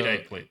round 8 I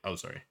played. Oh,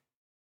 sorry.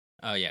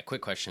 Oh yeah,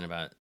 quick question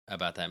about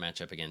that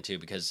matchup again too,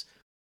 because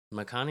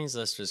Makani's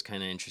list was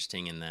kind of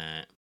interesting in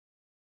that,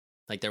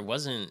 like, there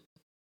wasn't,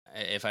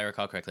 if I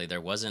recall correctly, there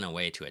wasn't a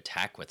way to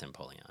attack with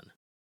Empoleon.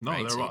 No,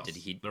 right? There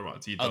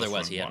was. There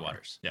was. He had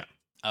waters. Yeah.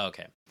 Oh,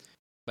 okay.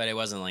 But it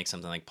wasn't like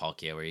something like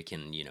Palkia where you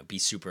can, be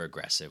super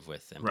aggressive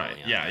with Empoleon. Right.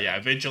 Yeah.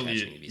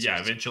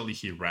 Eventually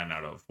he ran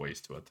out of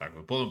ways to attack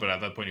with Empoleon, but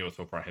at that point he was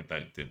so far ahead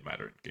that it didn't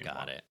matter in game 1.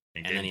 Got it.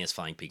 And then he has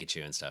Flying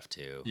Pikachu and stuff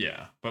too.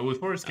 Yeah, but with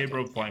Forest Escape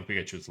Rope, Flying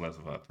Pikachu is less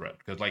of a threat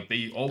because like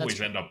they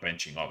always end up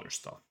benching other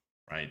stuff,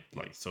 right?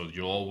 Like, so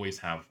you'll always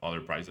have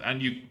other prizes,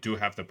 and you do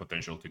have the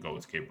potential to go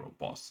Escape Rope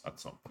boss at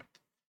some point.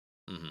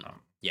 Mm-hmm.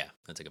 Yeah,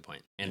 that's a good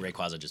point. And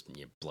Rayquaza just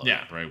blows.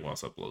 Yeah,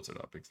 Rayquaza blows it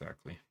up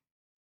exactly.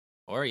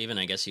 Or even,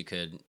 I guess you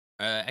could.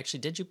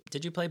 Actually, did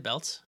you play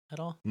belts at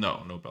all?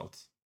 No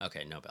belts.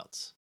 Okay, no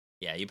belts.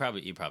 Yeah, you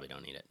probably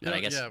don't need it. But I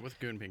guess with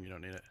Goonping you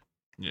don't need it.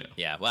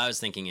 Yeah. Well, I was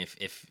thinking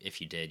if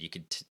you did, you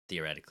could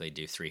theoretically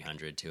do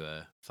 300 to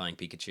a Flying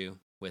Pikachu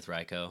with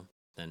Raikou,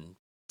 then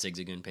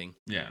Zigzagoon Ping.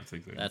 Yeah,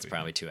 that's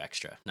probably too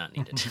extra, not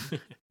needed.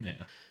 Yeah.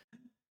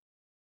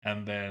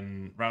 And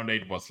then round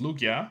 8 was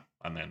Lugia,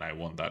 and then I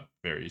won that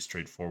very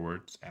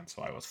straightforward, and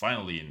so I was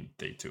finally in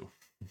day 2,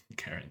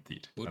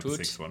 guaranteed. At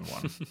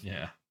 6-1-1.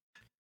 Yeah.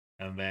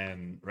 And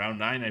then round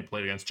 9 I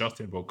played against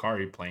Justin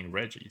Bokari playing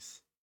Regis.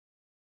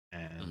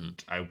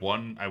 And I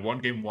won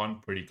game 1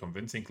 pretty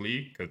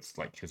convincingly because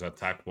like his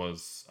attack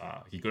was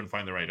he couldn't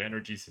find the right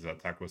energies. His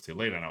attack was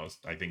delayed, and I was,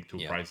 I think,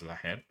 2 prizes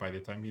ahead by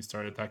the time he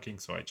started attacking.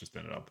 So I just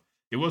ended up,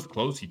 it was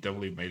close. He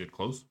definitely made it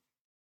close,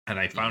 and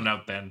I found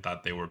out then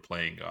that they were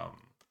playing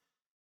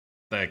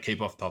the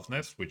Cape of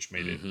Toughness, which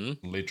made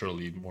it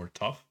literally more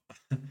tough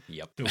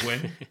to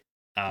win.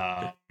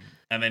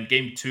 And then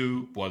game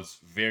 2 was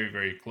very,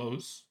 very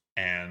close,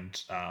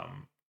 and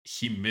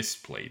he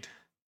misplayed.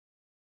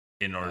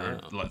 In order,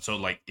 so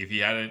like if he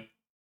hadn't,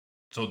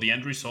 so the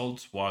end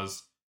result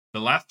was the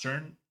last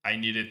turn I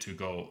needed to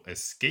go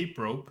Escape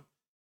Rope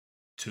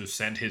to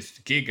send his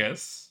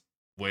Gigas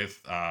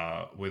with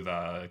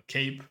a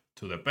Cape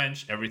to the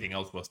bench. Everything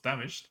else was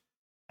damaged,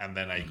 and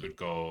then I could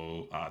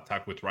go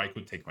attack with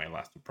Raikou, take my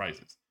last 2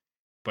 prizes.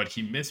 But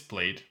he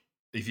misplayed.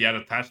 If he had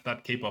attached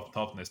that Cape of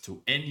Toughness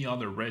to any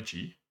other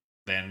Reggie,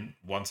 then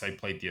once I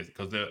played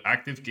because the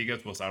active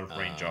Gigas was out of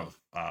range of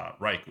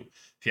Raikou.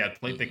 If he had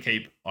played the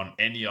Cape on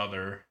any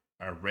other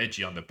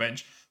Reggie on the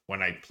bench,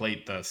 when I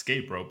played the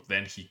Escape Rope,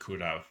 then he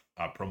could have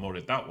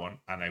promoted that one,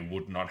 and I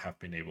would not have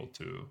been able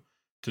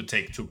to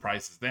take 2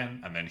 prizes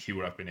then, and then he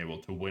would have been able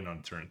to win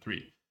on turn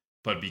 3.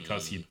 But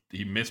because he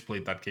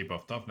misplayed that Cape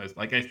of Toughness,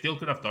 like I still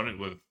could have done it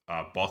with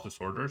Boss's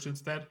Orders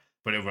instead,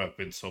 but it would have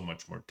been so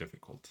much more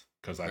difficult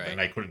because then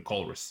I couldn't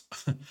Colress.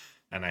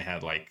 And I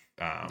had like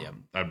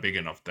a big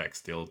enough deck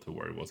still to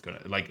where it was gonna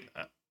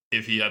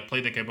if he had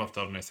played the Cape of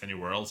Toughness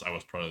anywhere else, I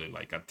was probably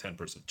like a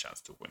 10%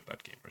 chance to win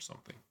that game or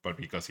something. But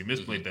because he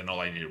misplayed, then all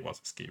I needed was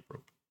Escape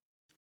Rope.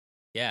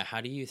 Yeah,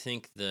 how do you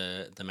think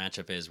the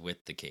matchup is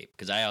with the Cape?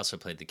 Because I also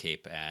played the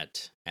Cape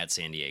at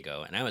San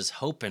Diego, and I was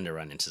hoping to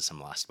run into some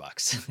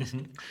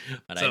LostBox,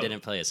 but I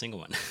didn't play a single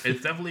one.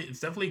 It's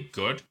definitely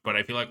good, but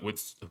I feel like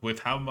with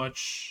how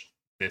much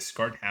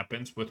discard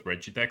happens with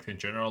Regidecks in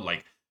general,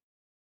 like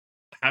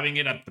having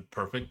it at the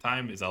perfect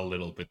time is a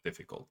little bit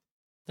difficult.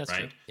 That's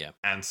right? true. Yeah.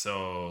 And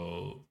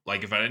so,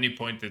 like, if at any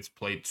point it's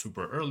played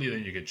super early,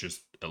 then you could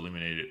just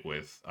eliminate it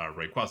with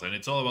Rayquaza. And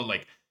it's all about,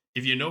 like,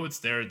 if you know it's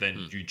there,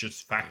 then you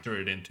just factor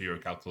it into your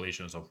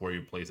calculations of where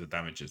you place the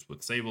damages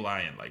with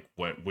Sableye and, like,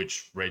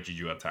 which Reggie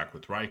you attack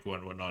with Raikou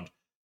and whatnot.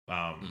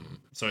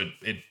 So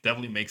it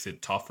definitely makes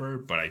it tougher,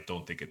 but I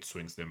don't think it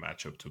swings the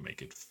matchup to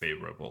make it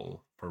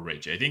favorable for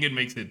Reggie. I think it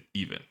makes it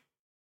even,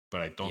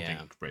 but I don't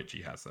think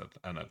Reggie has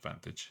an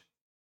advantage.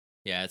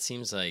 Yeah, it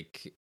seems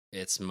like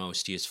it's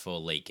most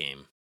useful late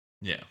game.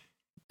 Yeah.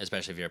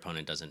 Especially if your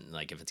opponent doesn't,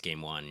 like, if it's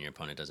game one and your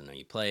opponent doesn't know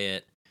you play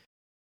it,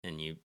 and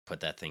you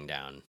put that thing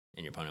down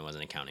and your opponent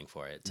wasn't accounting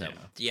for it. So,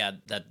 yeah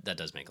that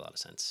does make a lot of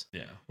sense.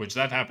 Yeah, which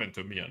that happened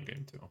to me on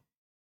game 2.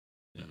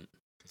 Yeah.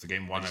 Because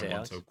game 1 I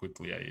won so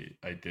quickly,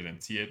 I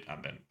didn't see it,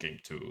 and then game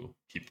 2,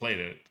 he played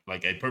it.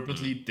 Like, I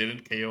purposely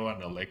didn't KO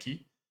an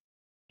Aleki,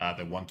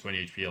 the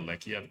 120 HP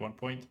Aleki at one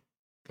point.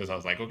 Because I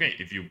was like, okay,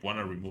 if you want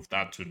to remove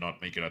that to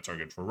not make it a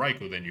target for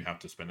Raikou, then you have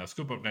to spend a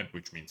scoop of net,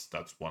 which means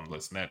that's one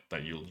less net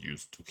that you'll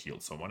use to heal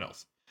someone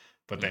else.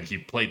 But then he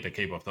played the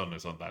Cape of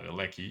Thunders on that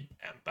Aleki,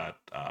 and that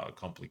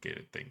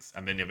complicated things.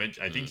 And then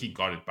eventually, I think he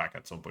got it back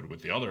at some point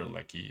with the other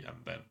Aleki, and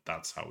then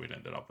that's how it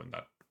ended up in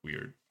that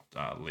weird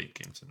late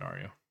game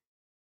scenario.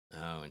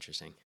 Oh,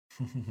 interesting.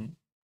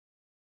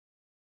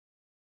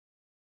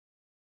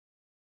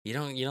 You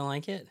don't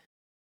like it?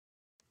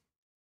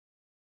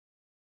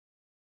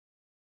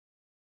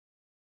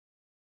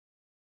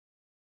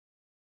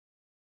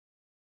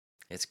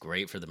 It's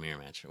great for the mirror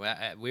match.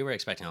 We were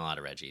expecting a lot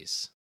of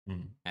Reggies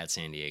at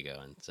San Diego,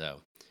 and so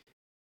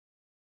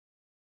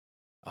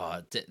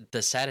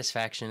the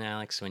satisfaction,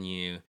 Alex, when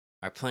you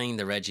are playing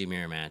the Reggie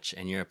mirror match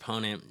and your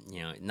opponent,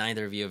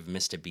 neither of you have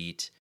missed a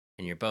beat,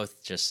 and you're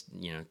both just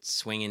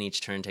swinging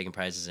each turn, taking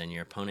prizes, and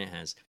your opponent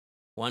has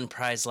one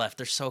prize left.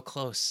 They're so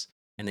close,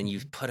 and then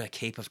you've put a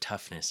Cape of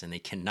Toughness, and they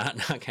cannot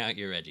knock out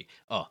your Reggie.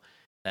 Oh,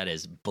 that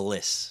is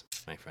bliss,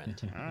 my friend.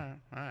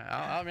 All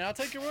right. I'll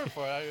take your word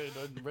for it.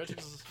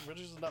 Reggie's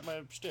is not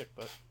my shtick,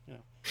 but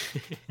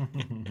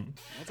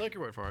I'll take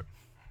your word for it.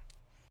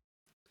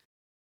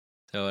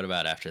 So what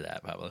about after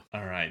that, Pablo?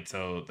 All right.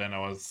 So then I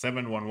was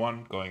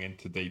 7-1-1 going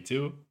into day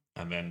 2,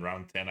 and then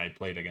round 10 I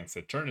played against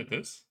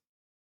Eternatus.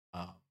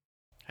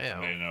 Hey,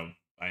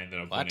 I ended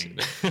up winning.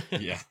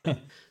 Yeah.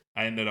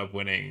 I ended up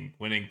winning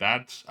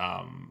that.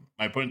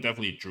 My opponent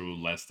definitely drew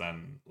less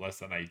than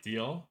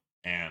ideal.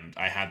 And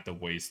I had the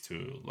ways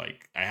to,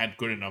 like, I had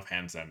good enough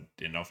hands and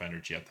enough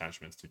energy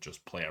attachments to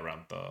just play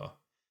around the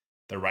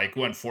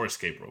Raikou, and 4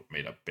 escape rope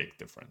made a big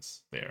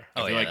difference there.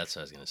 Oh, yeah, that's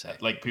what I was going to say.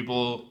 Like,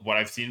 people, what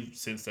I've seen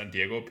since San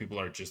Diego, people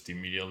are just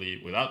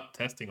immediately, without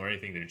testing or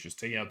anything, they're just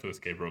taking out 2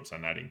 escape ropes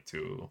and adding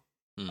 2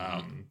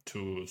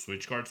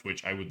 switch cards,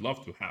 which I would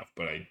love to have,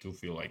 but I do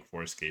feel like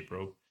 4 escape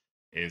rope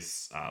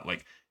is,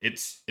 like,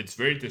 it's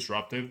very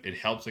disruptive. It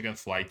helps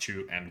against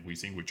Flychew and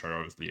Weezing, which are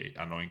obviously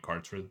annoying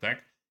cards for the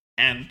deck.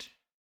 And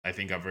I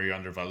think a very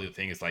undervalued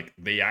thing is, like,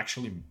 they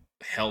actually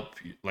help,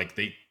 like,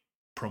 they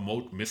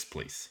promote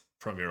misplays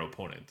from your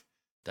opponent.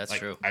 That's like,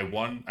 true.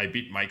 I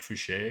beat Mike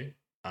Fouché.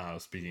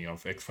 Speaking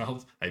of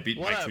X-Files, I beat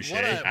Mike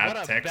Fouché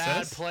at Texas. What a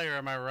bad player,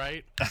 am I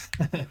right?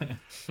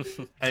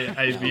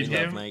 I beat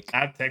him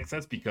at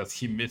Texas because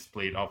he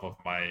misplayed off of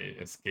my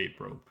escape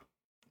rope.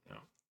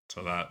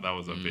 So that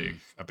was a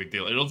big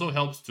deal. It also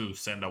helps to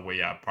send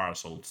away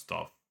Parasol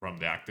stuff from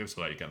the active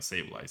so that you can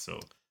stabilize. So,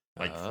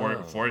 like,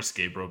 four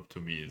escape rope to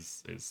me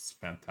is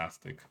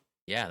fantastic.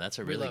 Yeah, that's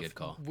a really good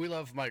call. We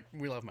love Mike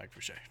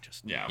Fouché.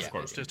 Of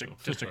course. Just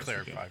to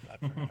clarify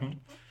that.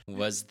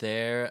 Was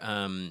there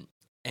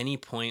any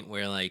point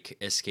where, like,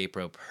 escape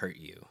rope hurt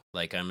you?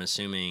 Like, I'm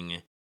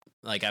assuming,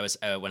 like, I was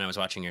when I was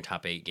watching your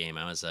top 8 game,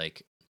 I was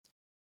like,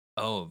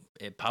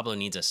 Pablo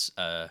needs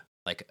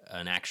like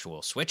an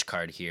actual switch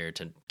card here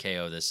to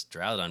KO this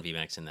Duraludon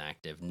VMAX in the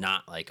active,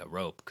 not like a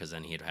rope, because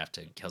then he'd have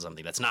to kill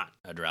something that's not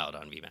a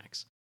Duraludon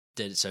VMAX.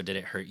 Did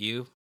it hurt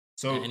you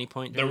at any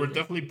point? There were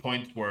definitely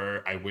points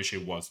where I wish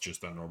it was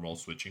just a normal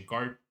switching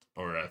card,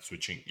 or a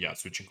switching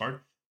card.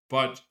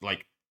 But,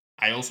 like,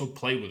 I also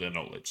play with the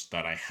knowledge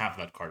that I have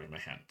that card in my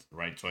hand,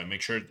 right? So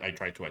I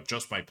try to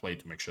adjust my play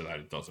to make sure that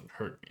it doesn't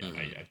hurt me. And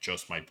I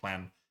adjust my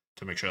plan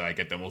to make sure that I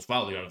get the most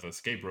value out of the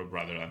escape rope,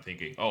 rather than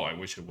thinking, I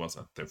wish it was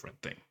a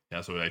different thing.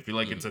 Yeah, so I feel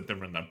like it's a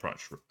different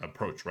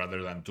approach.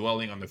 Rather than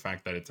dwelling on the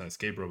fact that it's an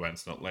escape rope and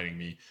it's not letting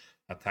me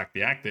attack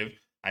the active,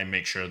 I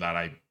make sure that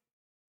I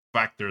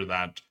factor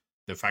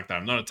the fact that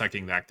I'm not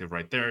attacking the active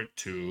right there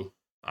to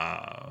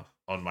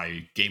on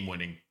my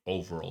game-winning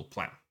overall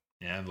plan.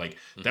 Yeah, and, like,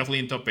 definitely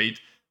in top 8,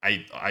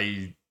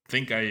 I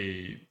think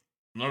I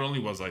not only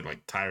was I,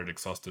 like, tired,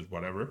 exhausted,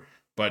 whatever,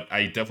 but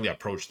I definitely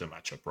approached the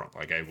matchup wrong.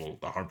 Like, I will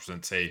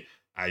 100% say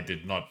I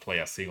did not play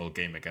a single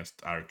game against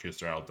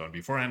Arceus or Aldon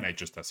beforehand. I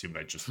just assumed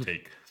I'd just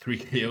take 3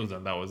 KOs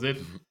and that was it.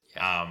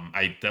 Yeah.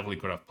 I definitely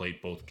could have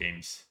played both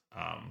games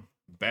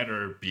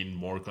better, being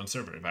more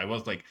conservative. I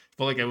was like,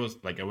 felt like I was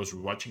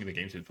rewatching the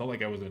games. It felt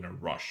like I was in a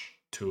rush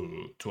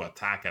to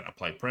attack and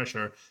apply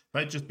pressure. If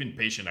I'd just been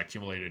patient,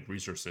 accumulated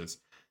resources,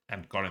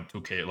 and gotten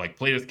 2 KO, like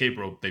played escape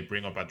rope, they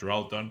bring up a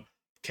Duraludon,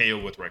 KO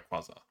with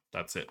Rayquaza.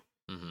 That's it.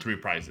 3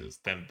 prizes.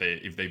 Then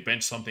if they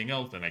bench something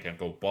else, then I can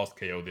go boss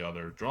KO the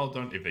other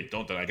Duraludon. If they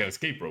don't, then I get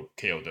escape rope,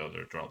 KO the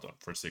other Duraludon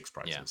for 6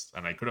 prizes.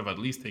 And I could have at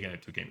least taken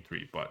it to game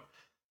 3, but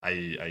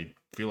I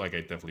feel like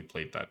I definitely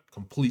played that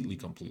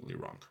completely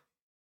wrong.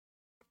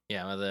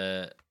 Yeah,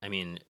 well,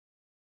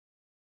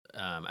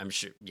 I'm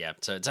sure. Yeah,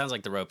 so it sounds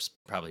like the ropes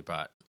probably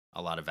brought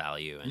a lot of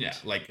value. And yeah,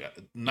 like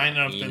 9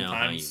 out of 10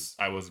 times,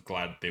 I was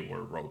glad they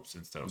were ropes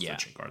instead of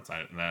switching cards.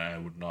 I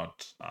would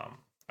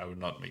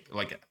not make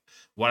like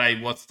what I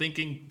was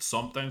thinking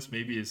sometimes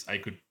maybe is I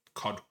could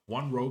cut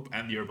 1 rope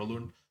and the air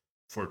balloon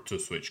to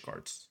switch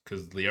cards,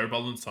 because the air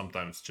balloon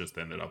sometimes just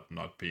ended up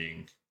not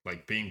being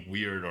being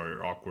weird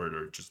or awkward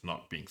or just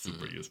not being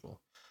super useful.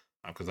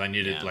 Because I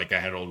needed like I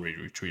had already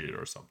retreated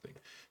or something.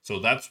 So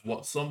that's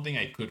something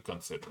I could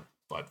consider.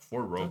 But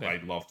for rope, I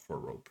loved for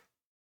rope.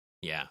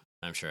 Yeah,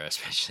 I'm sure,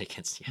 especially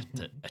against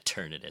the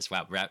Eternatus.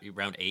 Wow,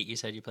 round 8 you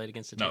said you played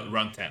against Eternatus? No,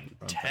 round 10.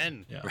 Round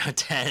 10. Yeah. Round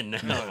 10.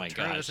 Oh my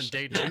gosh. Eternatus in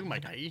day 2, my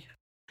guy.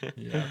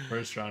 Yeah,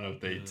 first round of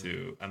day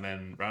 2. And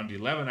then round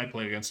 11, I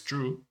played against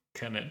Drew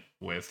Kennett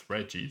with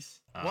Reggie's.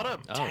 What a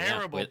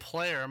terrible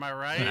player, am I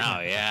right?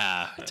 Oh,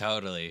 yeah,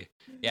 totally.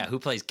 Yeah, who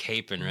plays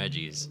Cape and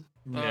Reggie's?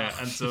 Yeah,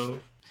 and so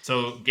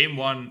game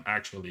 1,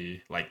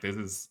 actually, like this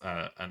is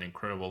an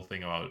incredible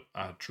thing about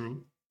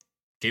Drew.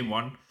 Game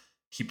 1,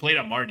 he played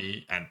a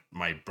Marnie and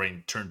my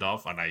brain turned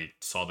off and I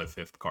saw the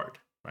 5th card,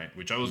 right?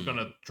 Which I was going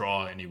to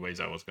draw anyways.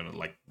 I was going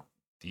to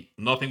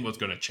nothing was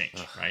going to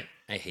change, right?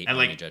 I hate and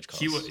Marnie judge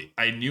calls.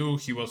 I knew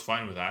he was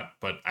fine with that,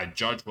 but a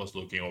judge was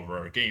looking over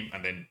our game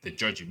and then the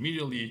judge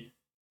immediately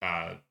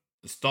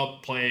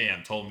stopped play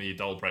and told me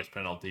double price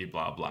penalty,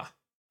 blah, blah.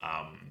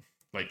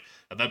 Like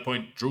at that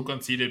point, Drew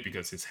conceded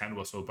because his hand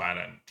was so bad,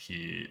 and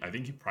I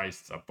think he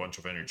priced a bunch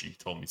of energy. He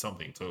told me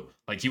something, so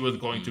like he was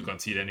going to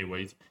concede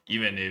anyways,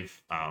 even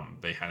if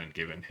they hadn't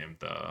given him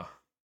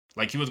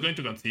he was going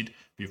to concede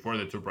before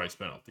the 2 price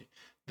penalty.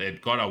 They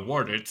got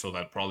awarded, so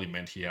that probably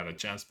meant he had a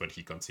chance, but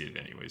he conceded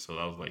anyway. So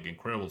that was like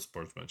incredible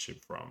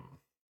sportsmanship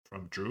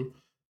from Drew.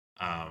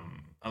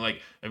 And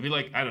like I feel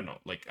like I don't know,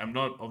 like I'm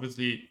not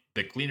obviously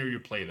the cleaner you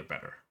play, the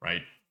better,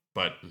 right?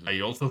 But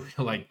I also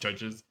feel like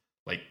judges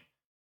like.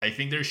 I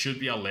think there should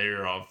be a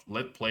layer of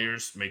let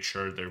players make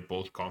sure they're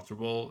both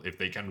comfortable if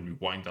they can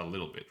rewind a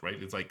little bit,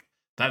 right? It's like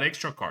that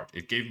extra card.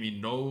 It gave me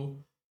no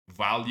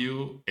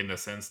value in the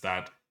sense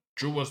that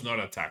Drew was not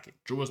attacking.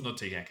 Drew was not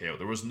taking a KO.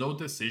 There was no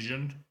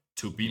decision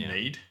to be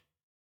made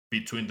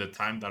between the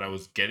time that I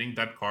was getting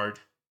that card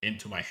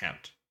into my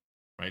hand,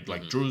 right?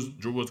 Like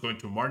Drew was going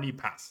to Marnie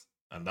pass,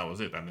 and that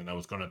was it. And then I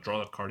was going to draw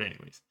that card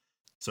anyways.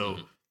 So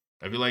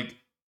I feel like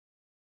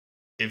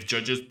if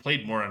judges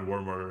played more and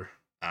were more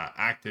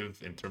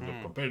active in terms of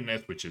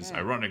competitiveness, which is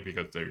ironic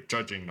because they're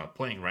judging, not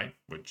playing, right?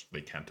 Which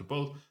they can't do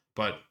both.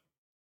 But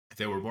if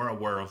they were more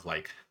aware of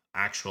like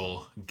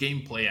actual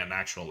gameplay and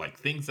actual like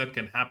things that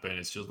can happen,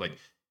 it's just like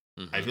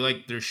I feel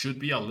like there should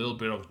be a little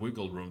bit of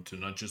wiggle room to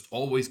not just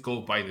always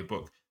go by the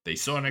book. They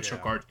saw an extra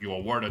card, you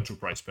award a 2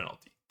 price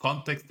penalty.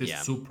 Context is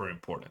super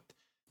important.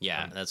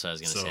 Yeah, that's what I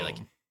was gonna say. Like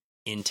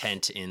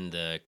intent in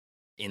the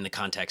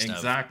context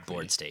of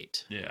board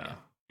state. Yeah.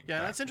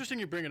 Yeah, that's interesting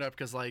you bring it up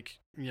because, like,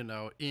 you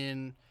know,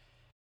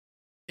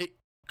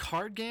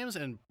 card games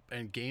and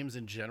games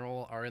in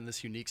general are in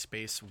this unique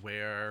space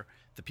where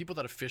the people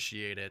that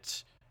officiate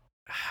it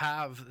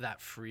have that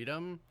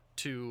freedom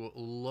to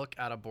look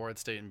at a board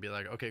state and be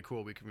like, okay,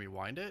 cool, we can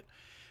rewind it.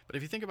 But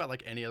if you think about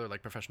like any other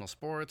like professional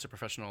sports or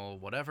professional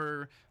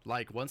whatever,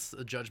 like once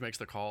the judge makes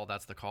the call,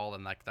 that's the call,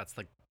 and like that's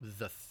like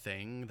the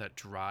thing that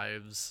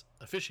drives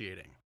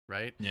officiating.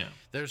 Right? Yeah.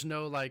 There's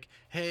no like,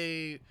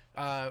 hey,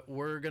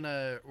 we're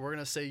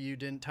gonna say you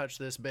didn't touch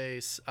this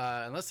base,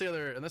 unless the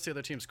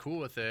other team's cool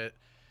with it.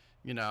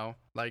 You know,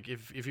 like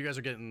if you guys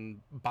are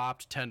getting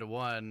bopped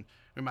 10-1,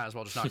 we might as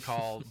well just not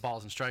call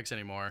balls and strikes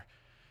anymore.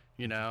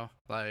 You know,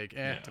 like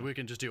we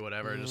can just do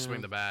whatever, just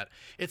swing the bat.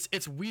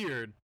 It's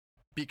weird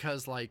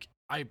because like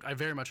I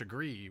very much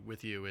agree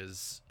with you.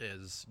 Is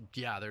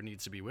there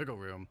needs to be wiggle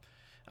room,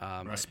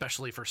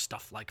 especially for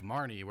stuff like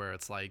Marnie, where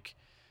it's like,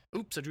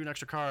 oops, I drew an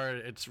extra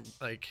card. It's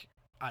like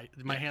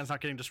my hand's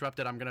not getting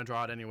disrupted. I'm gonna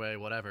draw it anyway.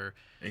 Whatever.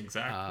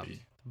 Exactly.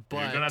 But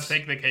you're gonna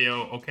take the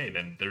KO. Okay,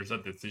 then there's a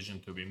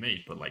decision to be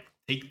made. But like,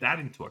 take that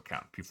into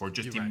account before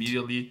just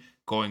immediately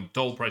going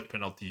double price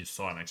penalty. You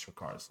saw an extra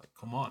card. It's like,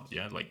 come on,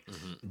 like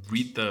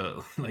read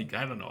the like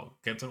I don't know,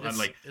 get some and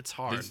like it's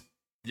hard.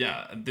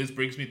 This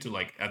brings me to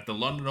like at the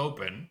London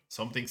Open,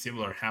 something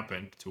similar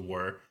happened to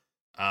where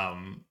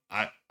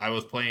I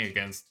was playing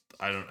against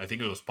I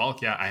think it was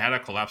Palkia. I had a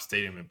collapsed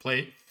stadium in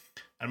play.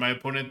 And my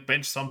opponent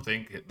benched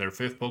something, their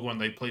 5th Pokemon,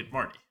 they played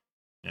Marnie.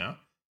 Yeah.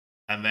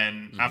 And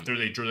then after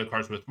they drew the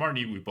cards with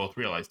Marnie, we both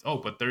realized, oh,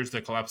 but there's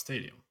the collapsed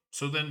stadium.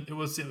 So then it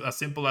was as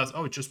simple as,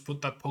 oh, just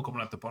put that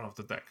Pokemon at the bottom of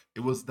the deck.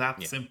 It was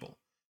that simple.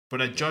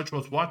 But a judge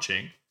was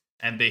watching,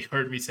 and they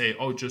heard me say,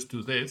 oh, just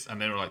do this. And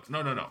they were like,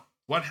 no.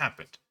 What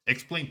happened?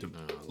 Explain to me.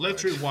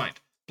 Let's rewind.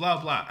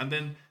 Blah, blah. And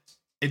then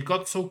it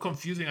got so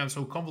confusing and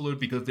so convoluted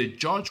because the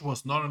judge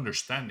was not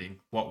understanding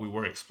what we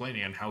were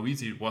explaining and how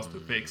easy it was to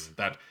fix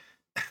that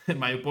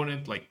my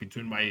opponent,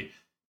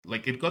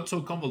 it got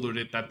so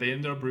convoluted that they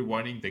ended up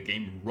rewinding the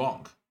game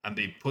wrong. And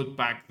they put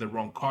back the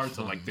wrong cards.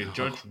 So the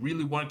judge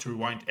really wanted to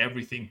rewind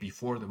everything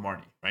before the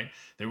Marnie, right?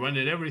 They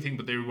rewinded everything,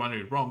 but they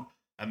rewinded it wrong.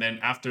 And then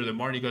after the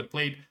Marnie got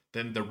played,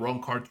 then the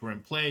wrong cards were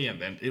in play.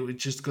 And then it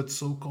just got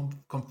so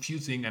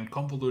confusing and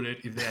convoluted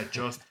if they had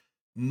just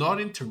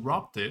not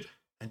interrupted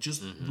and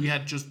just we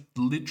had just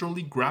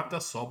literally grabbed a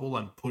Sobble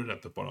and put it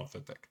at the bottom of the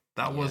deck.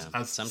 That was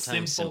as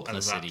sometimes simple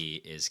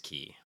simplicity as that. is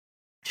key.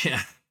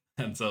 Yeah.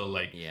 And so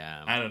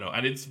I don't know.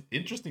 And it's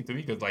interesting to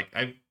me because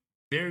I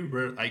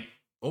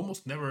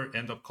almost never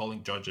end up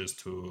calling judges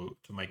to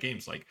my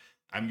games.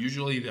 I'm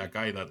usually a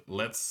guy that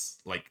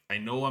I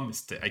know a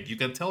mistake. You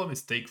can tell a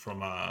mistake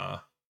from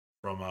a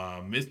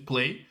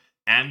misplay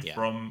and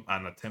from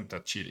an attempt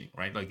at cheating,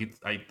 right?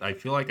 I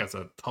feel like as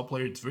a top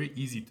player, it's very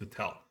easy to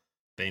tell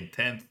the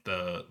intent,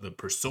 the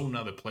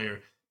persona, the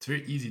player. It's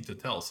very easy to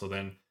tell. So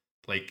then,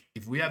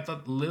 if we have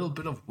that little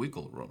bit of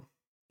wiggle room,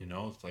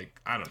 it's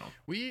I don't know.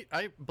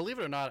 I believe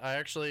it or not, I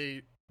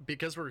actually,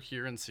 because we're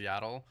here in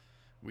Seattle,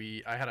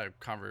 I had a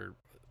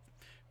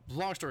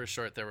long story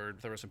short, there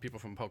were some people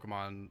from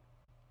Pokemon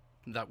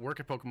that work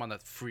at Pokemon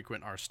that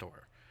frequent our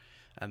store,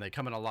 and they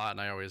come in a lot,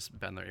 and I always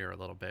bend their ear a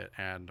little bit.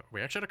 And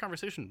we actually had a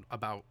conversation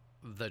about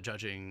the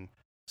judging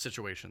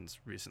situations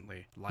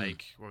recently.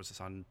 What was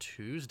this, on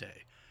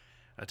Tuesday?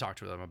 I talked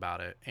to them about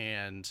it,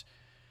 and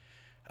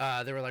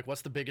they were like,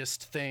 "What's the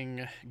biggest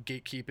thing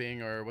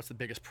gatekeeping, or what's the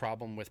biggest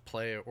problem with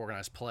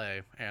organized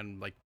play?"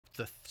 And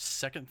the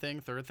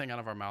third thing out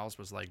of our mouths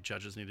was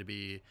judges need to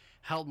be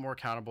held more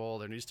accountable.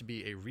 There needs to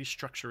be a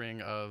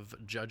restructuring of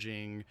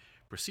judging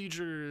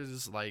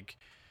procedures.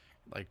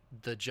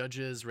 The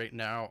judges right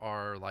now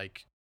are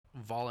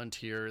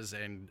volunteers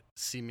and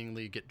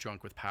seemingly get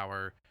drunk with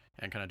power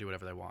and kind of do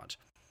whatever they want.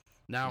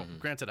 Now,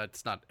 granted,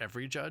 it's not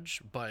every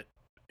judge, but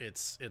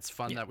it's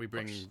fun that we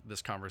bring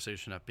this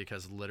conversation up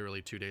because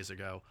literally 2 days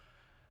ago,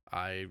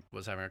 I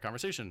was having a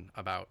conversation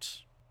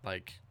about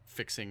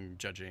fixing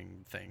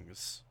judging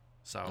things.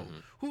 So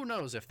who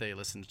knows if they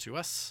listened to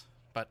us,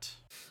 but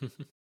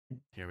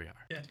here we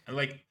are. Yeah, and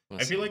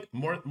I feel like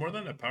more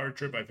than a power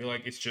trip, I feel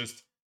like it's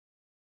just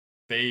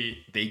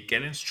they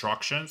get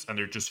instructions and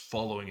they're just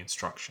following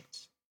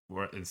instructions,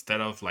 where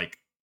instead of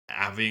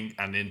having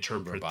an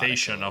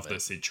interpretation of the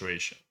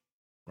situation,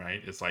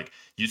 right? It's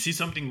you see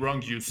something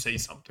wrong, you say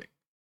something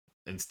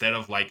instead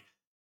of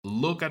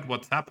look at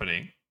what's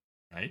happening,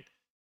 right?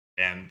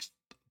 And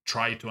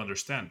try to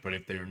understand. But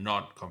if they're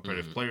not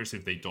competitive players,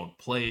 if they don't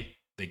play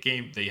the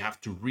game, they have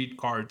to read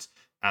cards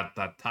at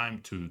that time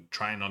to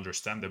try and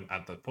understand them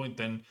at that point,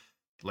 then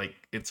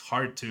it's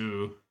hard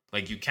to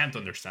you can't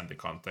understand the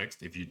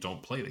context if you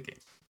don't play the game,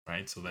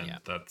 right? So then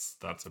that's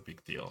a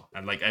big deal.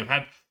 And I've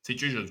had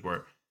situations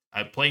where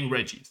I'm playing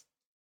Regis,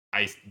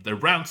 the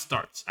round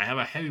starts, I have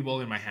a heavy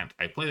ball in my hand,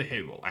 I play the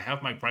heavy ball, I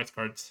have my prize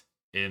cards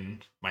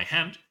in my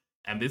hand,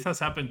 and this has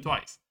happened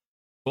twice.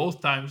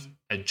 Both times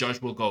a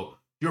judge will go,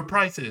 "Your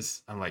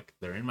prizes." I'm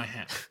they're in my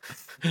hand.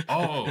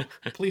 Oh,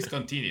 please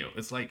continue.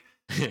 It's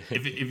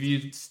if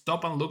you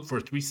stop and look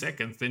for 3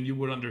 seconds, then you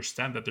would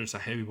understand that there's a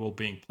heavy ball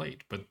being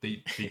played. But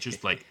they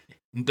just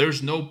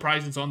there's no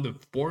prizes on the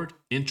board,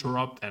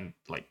 interrupt, and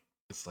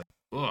it's a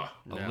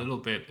little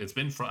bit. It's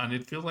been and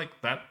it feels like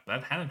that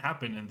hadn't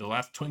happened in the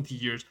last 20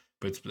 years,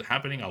 but it's been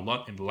happening a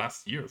lot in the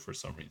last year for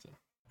some reason.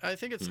 I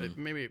think it's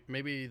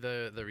maybe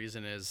the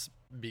reason is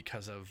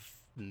because of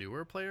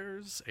newer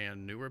players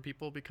and newer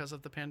people because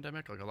of the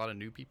pandemic. A lot of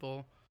new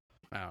people.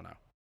 I don't know.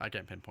 I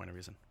can't pinpoint a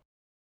reason.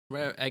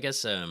 Well, I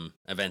guess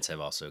events have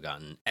also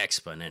gotten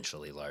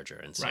exponentially larger,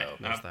 and so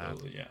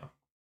absolutely,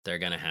 they're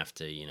gonna have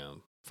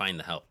to find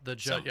the help. The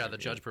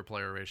judge per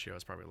player ratio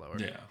is probably lower.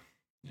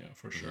 Yeah,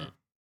 for sure.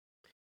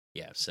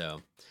 Yeah,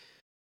 so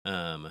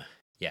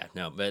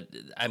but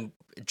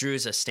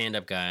Drew's a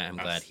stand-up guy. I'm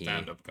glad he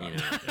stand-up guy.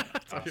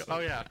 Oh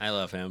yeah, I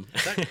love him.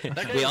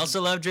 That We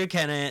also love Drew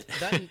Kennett.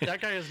 That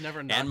guy has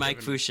never not and Mike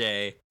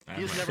Fouché.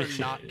 He's never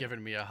not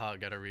given me a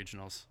hug at a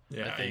regionals.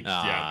 Yeah, I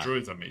think. Drew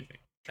is amazing.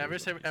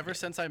 Ever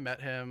since I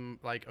met him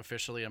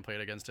officially and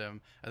played against him,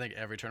 I think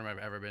every tournament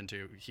I've ever been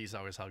to, he's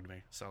always hugged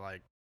me. So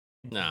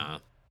nah,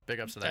 big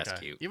ups to that guy.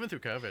 Cute. Even through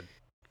COVID.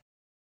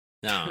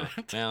 No,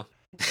 well.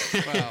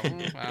 Wow.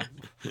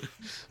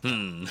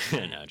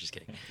 No, just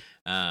kidding.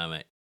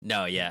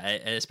 No, yeah,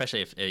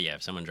 especially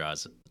if someone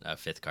draws a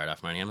 5th card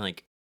off Marnie, I'm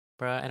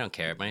bro, I don't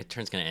care. My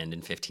turn's gonna end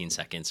in 15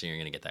 seconds, so you're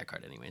gonna get that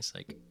card anyways.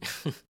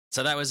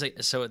 So that was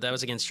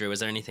against Drew.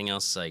 Was there anything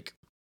else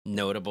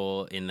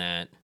notable in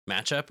that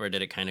matchup, or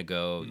did it kind of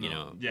go?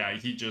 Yeah,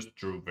 he just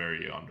drew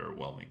very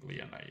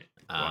underwhelmingly, and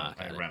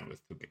I ran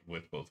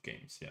with both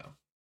games. Yeah.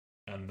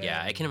 And then,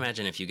 yeah, I can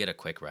imagine if you get a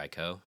quick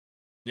Raikou.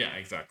 Yeah,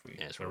 exactly.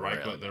 Yeah, it's the really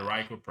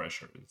Raikou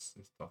pressure is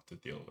tough to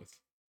deal with.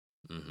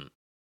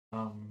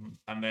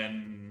 And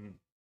then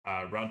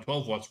round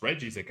 12 was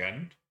Reggie's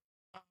again.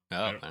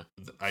 Oh,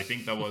 I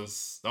think that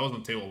was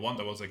on table 1.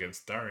 That was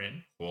against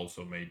Darian, who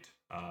also made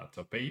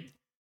top 8.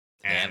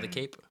 They have the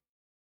cape?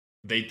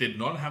 They did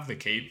not have the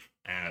cape,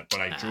 but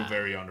I drew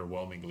very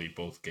underwhelmingly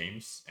both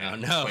games.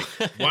 And, oh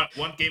no!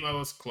 one game I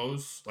was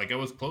close, I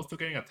was close to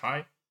getting a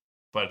tie,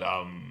 but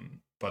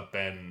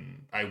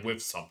then I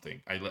whiffed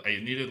something. I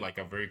needed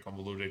a very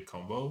convoluted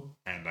combo,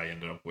 and I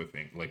ended up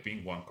whiffing,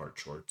 being 1 card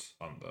short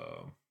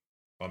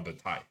on the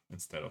tie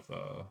instead of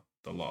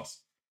the loss.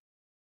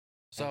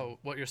 So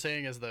what you're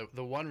saying is the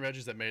one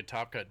Reggies that made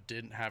Top Cut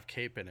didn't have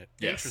cape in it.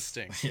 Yes.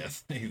 Interesting.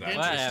 Yes, exactly.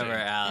 Whatever,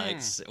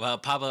 Alex. Well,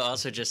 Pablo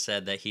also just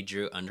said that he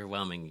drew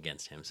underwhelming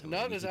against him, so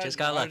he just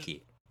got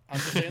lucky. I'm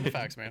just saying the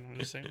facts, man. I'm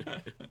just saying,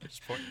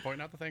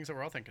 pointing out the things that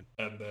we're all thinking.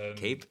 And then...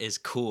 Cape is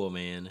cool,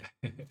 man.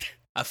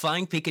 A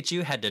flying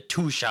Pikachu had to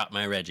 2-shot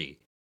my Reggie.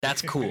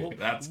 That's cool.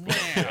 That's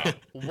cool.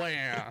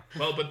 Wow.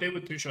 Well, but they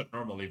would 2-shot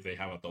normally if they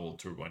have a double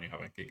turbo when you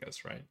have a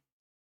Gigas, right?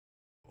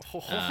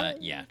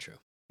 Yeah, true.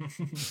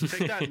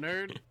 Take that,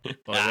 nerd.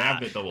 Well, they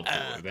have the double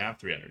turbo. If they have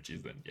 3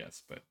 energies, then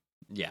yes, but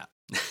yeah.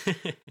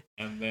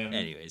 And then,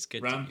 anyways,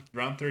 good.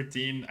 Round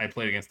 13, I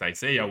played against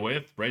Isaiah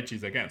with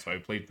Reggie's again. So I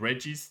played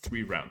Reggie's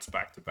 3 rounds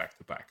back to back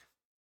to back.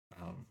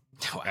 Wow.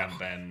 And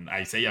then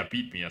Isaiah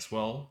beat me as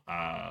well.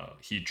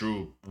 He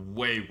drew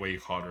way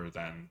harder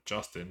than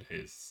Justin,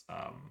 his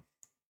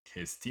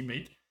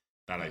teammate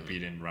that I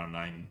beat in round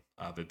 9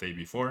 the day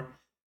before.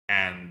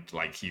 And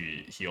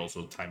he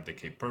also timed the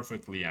cape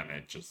perfectly, and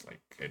it just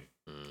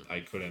I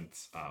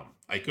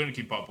couldn't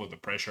keep up with the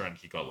pressure, and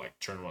he got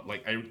turn 1.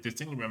 I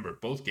distinctly remember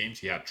both games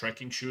he had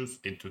trekking shoes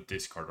into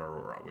discard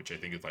Aurora, which I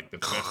think is the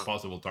best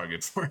possible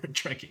target for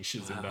trekking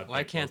shoes in that.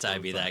 Why can't I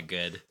be that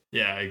good?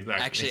 Yeah,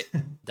 exactly. Actually,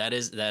 that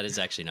is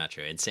actually not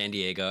true. In San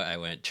Diego, I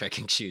went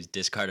trekking shoes,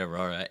 discard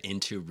Aurora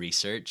into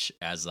research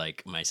as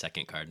my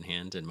second card in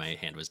hand, and my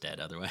hand was dead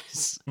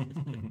otherwise. So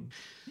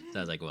I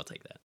was like, we'll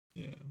take that.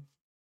 Yeah.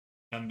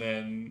 And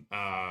then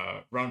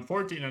round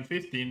 14 and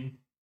 15,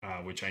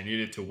 which I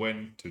needed to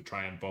win to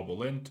try and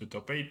bubble in to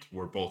top 8,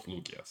 were both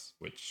Lugias,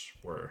 which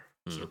were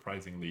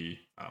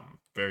surprisingly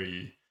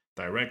very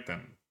direct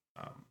and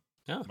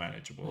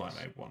manageable, nice.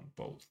 And I won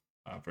both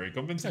very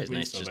convincingly.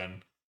 Nice. So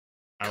then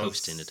I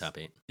coast into top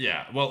 8.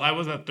 Yeah, well, I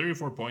was at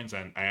 34 points,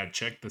 and I had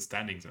checked the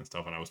standings and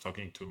stuff, and I was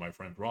talking to my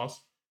friend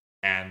Ross,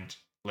 and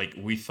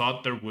we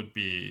thought there would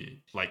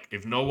be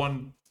if no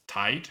one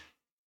tied,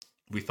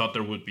 we thought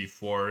there would be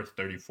 4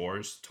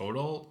 34s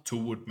total. 2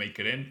 would make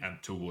it in, and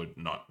 2 would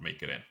not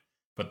make it in.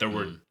 But there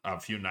were a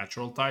few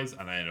natural ties,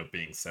 and I ended up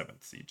being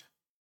 7th seed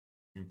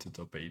into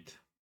top 8.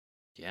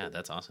 Yeah,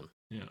 that's awesome.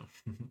 Yeah.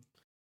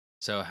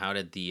 So how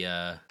did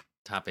the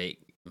top 8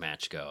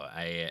 match go?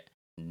 I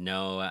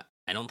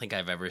don't think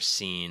I've ever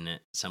seen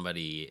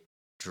somebody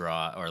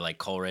draw or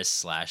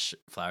Colress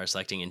 / flower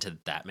selecting into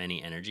that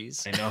many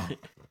energies. I know.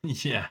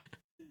 Yeah.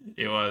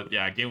 It was,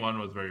 game 1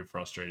 was very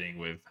frustrating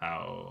with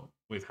how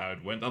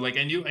it went.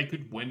 I knew I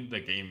could win the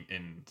game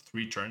in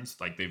 3 turns.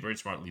 They very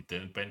smartly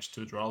didn't bench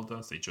 2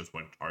 Duraludons. They just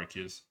went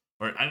Arceus.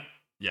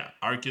 Arceus,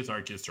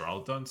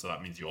 Duraludon. So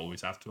that means you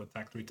always have to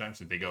attack 3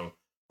 times. If they go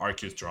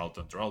Arceus,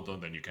 Duraludon,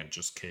 then you can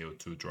just KO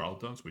 2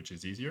 Duraludons, which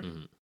is easier.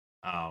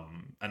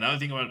 Another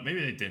thing about it,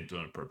 maybe they didn't do it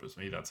on purpose.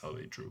 Maybe that's how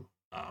they drew.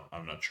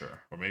 I'm not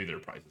sure. Or maybe they're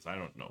prizes. I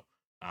don't know.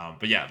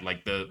 But yeah,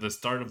 the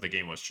start of the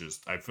game was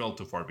just, I fell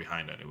too far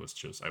behind, and it was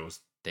just,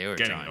 they were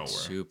getting nowhere.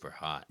 Super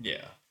hot.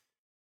 Yeah.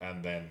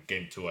 And then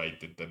game 2, I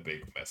did the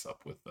big mess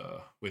up with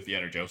the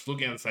energy. I was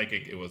looking at the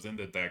Psychic. It was in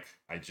the deck.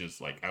 I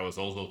just I was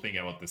also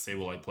thinking about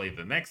Disable. I played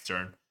the next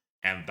turn,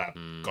 and that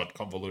got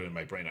convoluted in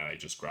my brain, and I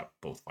just grabbed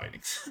both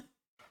fightings.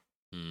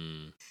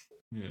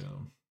 Yeah.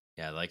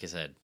 Yeah, like I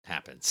said,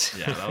 happens.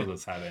 Yeah, that was a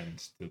sad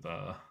end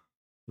to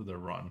the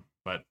run.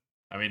 But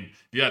I mean,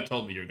 if you had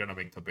told me you're gonna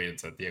make top 8 in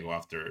San Diego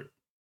after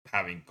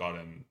having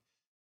gotten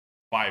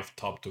 5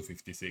 top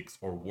 256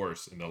 or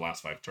worse in the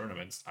last 5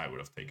 tournaments, I would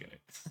have taken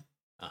it.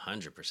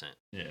 100%.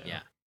 Yeah.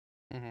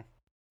 Mm-hmm.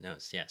 No,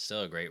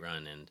 still a great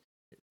run, and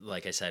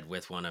like I said,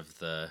 with one of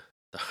the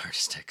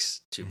hardest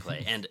decks to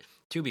play. And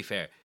to be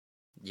fair,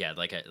 yeah,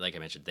 like I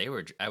mentioned,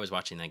 I was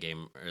watching that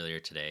game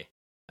earlier today,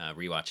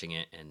 rewatching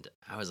it, and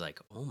I was like,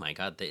 oh my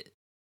god,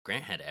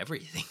 Grant had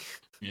everything.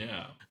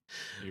 Yeah,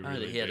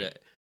 he had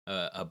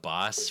a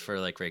boss for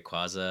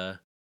Rayquaza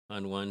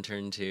on 1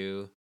 turn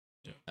 2.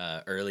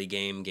 Yeah. Early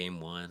game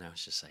 1. I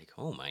was just like,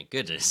 oh my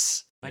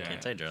goodness, why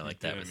can't I draw like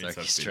that with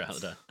Arceus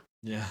Duraludon?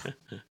 Yeah.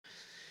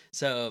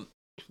 So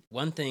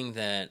one thing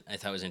that I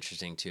thought was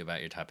interesting too about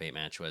your top 8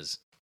 match was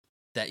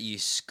that you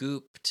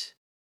scooped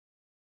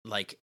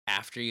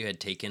after you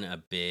had taken a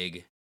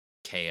big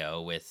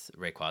KO with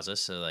Rayquaza.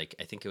 So I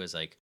think it was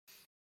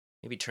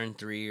maybe turn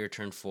 3 or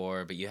turn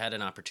 4, but you had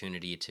an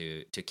opportunity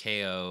to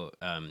KO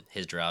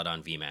his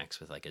Duraludon VMAX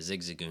with a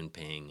Zigzagoon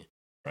ping,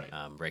 right.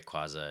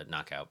 Rayquaza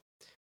knockout.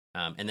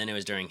 And then it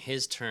was during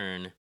his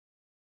turn,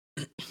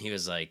 he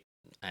was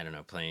I don't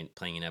know,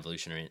 playing an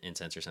Evolution or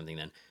Incense or something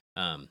then.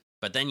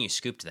 But then you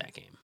scooped that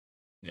game.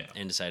 Yeah.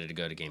 And decided to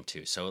go to game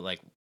 2. So like,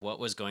 what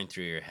was going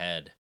through your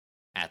head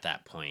at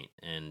that point,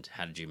 and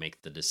how did you make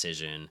the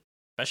decision,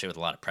 especially with a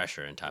lot of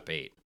pressure in top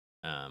 8,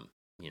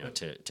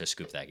 to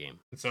scoop that game?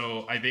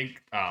 So I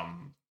think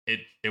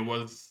it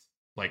was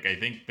like, I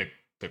think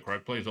the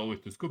correct play is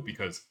always to scoop,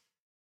 because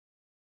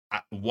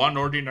one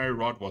ordinary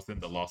rod was in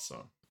the loss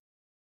zone,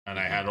 and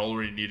I had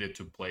already needed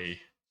to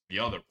play the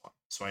other one.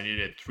 So I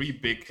needed 3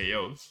 big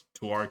KOs,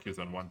 2 Arceus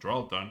and 1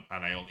 Duraludon,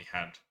 and I only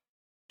had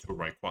 2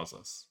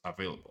 Rayquazas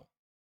available.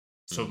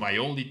 So my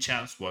only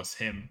chance was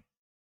him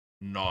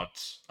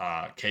not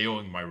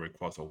KOing my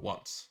Rayquaza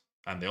once.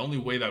 And the only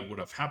way that would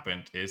have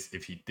happened is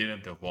if he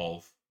didn't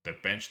evolve the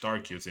benched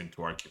Arceus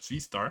into Arceus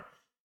V-Star,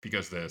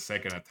 because the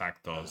second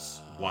attack does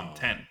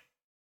 110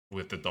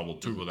 with the double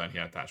turbo that he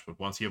attached. But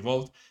once he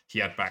evolved, he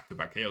had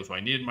back-to-back KO. So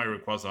I needed my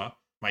Rayquaza.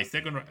 My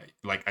second,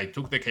 like, I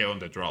took the KO on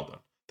the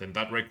Duraludon. Then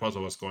that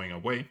Rayquaza was going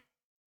away.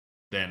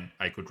 Then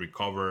I could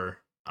recover...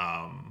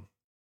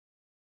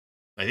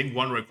 I think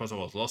 1 Rayquaza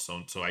was lost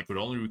zone, so I could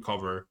only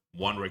recover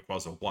 1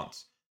 Rayquaza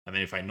once. And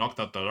then if I knocked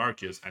out that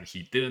Arceus and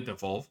he didn't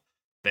evolve,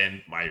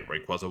 then my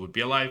Rayquaza would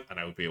be alive and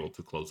I would be able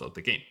to close out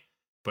the game.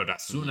 But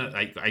as soon as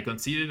I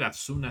conceded, as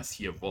soon as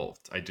he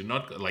evolved, I did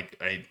not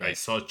I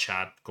saw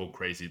chat go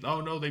crazy.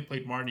 Oh no, they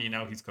played Marnie,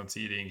 now he's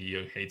conceding,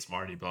 he hates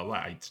Marnie, blah blah.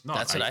 I did not.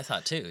 That's what I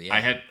thought too. Yeah.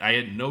 I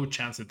had no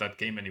chance at that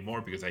game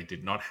anymore because I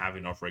did not have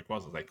enough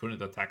Rayquazas. I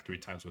couldn't attack 3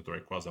 times with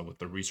Rayquaza with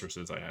the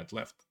resources I had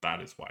left.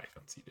 That is why I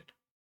conceded.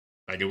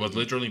 Like, it was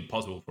literally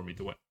impossible for me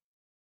to win.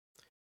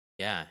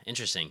 Yeah,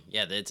 interesting.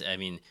 Yeah,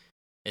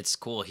 it's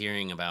cool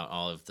hearing about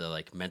all of the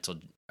like mental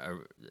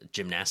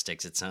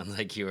gymnastics. It sounds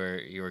like you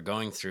were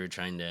going through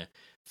trying to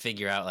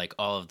figure out like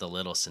all of the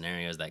little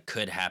scenarios that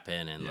could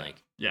happen, and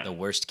the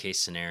worst case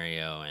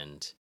scenario.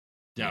 And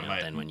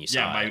then when you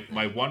saw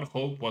my one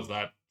hope was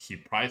that he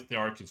prized the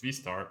Arceus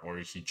V-Star, or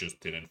he just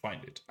didn't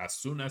find it. As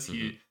soon as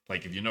he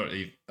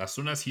as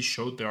soon as he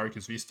showed the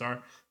Arceus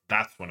V-Star,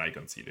 that's when I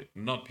conceded.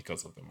 Not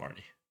because of the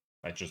Marnie.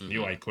 I just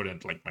knew I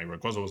couldn't, like, my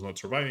Rayquaza was not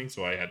surviving,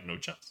 so I had no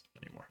chance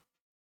anymore.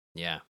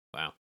 Yeah,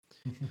 wow.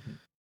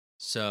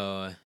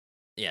 So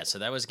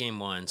that was game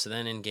 1. So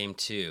then in game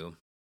 2,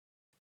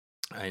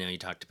 I know you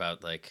talked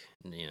about, like,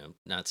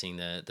 not seeing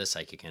the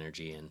psychic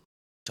energy, and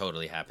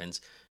totally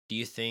happens. Do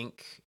you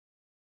think,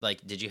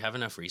 like, did you have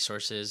enough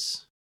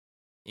resources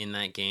in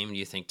that game, do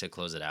you think, to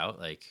close it out?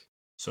 Like...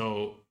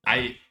 So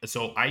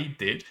I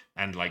did,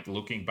 and like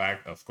looking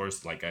back, of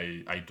course, like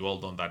I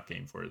dwelled on that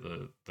game for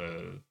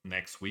the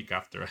next week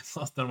after I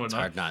lost and whatnot. It's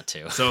hard not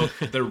to. So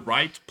the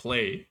right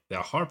play, the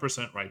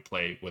 100% right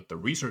play with the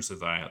resources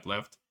that I had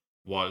left,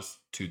 was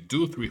to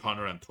do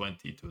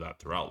 320 to that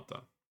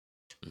Duraludon.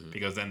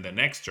 Because then the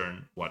next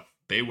turn, what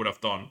they would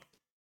have done,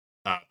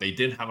 they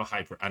didn't have a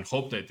hyper, and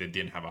hoped that they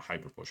didn't have a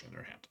hyper push in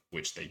their hand,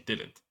 which they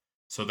didn't.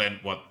 So then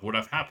what would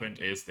have happened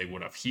is they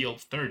would have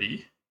healed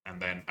 30 and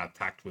then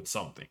attacked with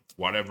something,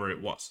 whatever it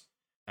was.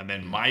 And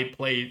then my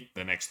play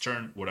the next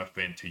turn would have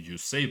been to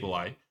use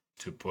Sableye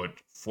to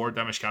put 4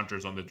 damage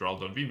counters on the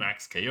Duraludon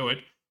VMAX, KO it,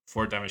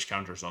 4 damage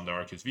counters on the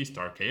Arceus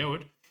V-Star, KO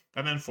it,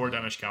 and then 4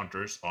 damage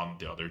counters on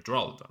the other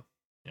Duraludon.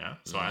 Yeah.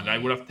 So and I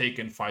would have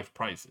taken 5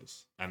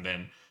 prizes. And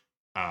then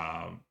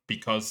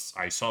because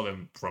I saw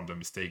them from the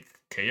mistake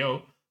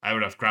KO, I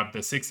would have grabbed the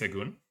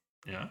Zigzagoon.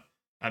 Yeah.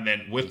 And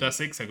then with the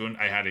Zigzagoon,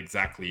 I had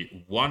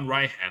exactly 1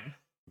 Raihan,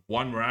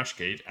 1 Mirage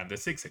Gate, and the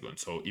Zigzagoon.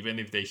 So even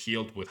if they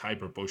healed with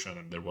Hyper Potion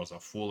and there was a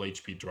full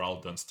HP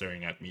Duraludon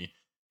staring at me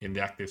in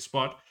the active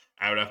spot,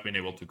 I would have been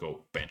able to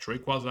go bench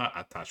Rayquaza,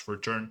 attach for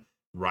turn,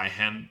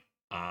 Raihan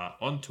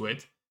onto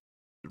it,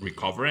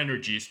 recover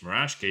energies,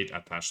 Mirage Gate,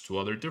 attach 2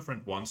 other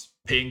different ones,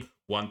 ping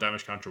 1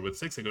 damage counter with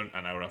Zigzagoon,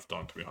 and I would have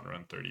done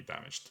 330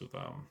 damage to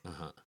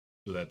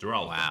the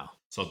Duraludon. Wow.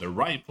 So the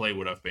right play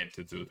would have been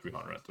to do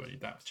 320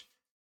 damage.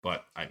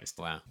 But I missed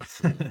it. Wow.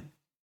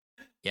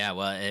 Yeah,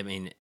 well, I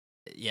mean,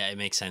 yeah, it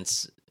makes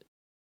sense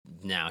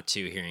now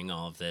too, hearing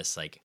all of this,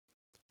 like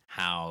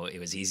how it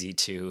was easy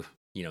to,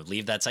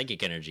 leave that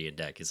psychic energy in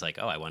deck. It's like,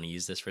 oh, I want to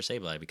use this for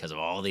Sableye because of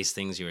all these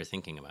things you were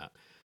thinking about.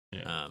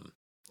 Yeah.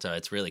 So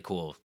it's really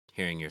cool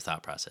hearing your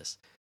thought process.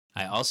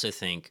 I also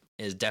think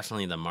is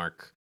definitely the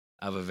mark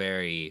of a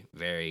very,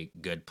 very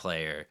good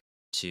player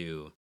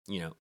to,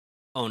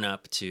 own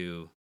up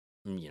to,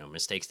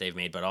 mistakes they've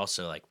made, but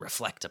also like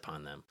reflect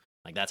upon them.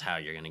 Like that's how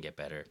you're going to get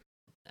better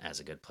as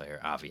a good player,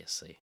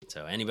 obviously.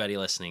 So anybody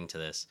listening to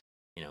this,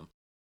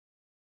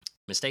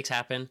 mistakes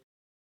happen.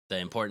 The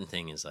important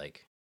thing is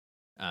like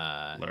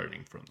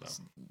learning from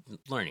them.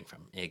 Learning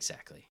from,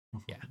 exactly.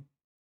 Yeah.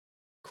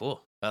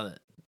 Cool. Well,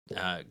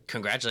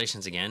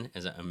 congratulations again.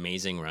 It's an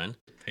amazing run.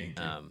 Thank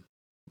you.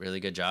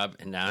 Really good job.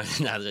 And now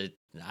that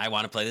I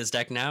want to play this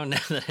deck now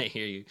that I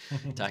hear you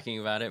talking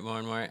about it more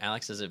and more,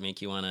 Alex, does it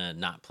make you want to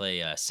not play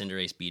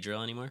Cinderace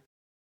Beedrill anymore?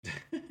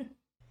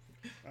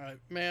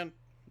 Man,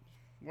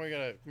 we're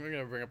gonna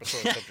bring up a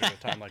sore subject at a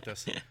time like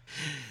this.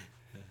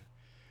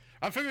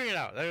 I'm figuring it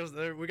out. I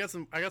got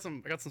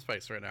some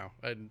space right now,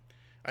 and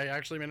I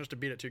actually managed to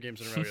beat it 2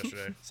 games in a row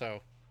yesterday.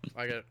 So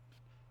I get.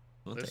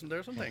 We'll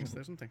There's some things.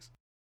 There's some things.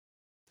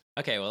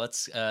 Okay, well,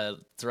 let's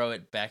throw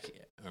it back.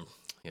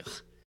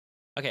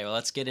 Okay, well,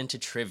 let's get into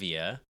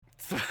trivia.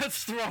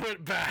 Let's throw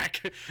it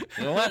back.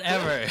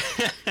 Whatever.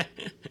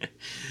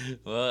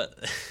 Well,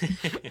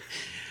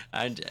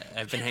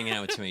 I've been hanging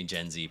out with too many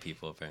Gen Z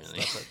people,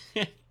 apparently.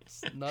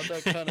 It's not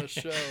that kind of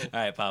show.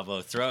 All right,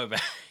 Pablo, throw it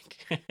back.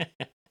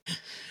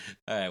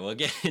 All right, we'll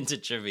get into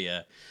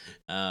trivia.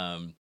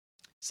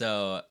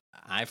 So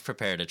I've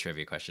prepared a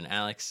trivia question.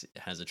 Alex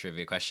has a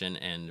trivia question,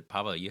 and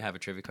Pablo, you have a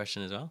trivia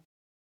question as well?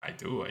 I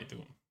do.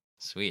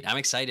 Sweet. I'm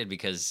excited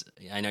because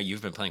I know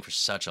you've been playing for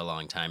such a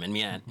long time, and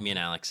me and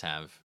Alex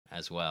have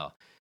as well.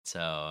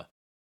 So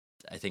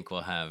I think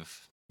we'll have.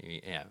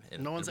 Yeah.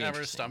 No one's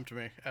ever stumped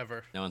me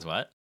ever. No one's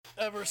what?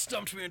 Ever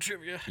stumped me in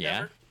trivia?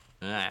 Yeah.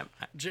 Ever.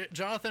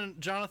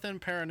 Jonathan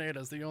Paranada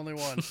is the only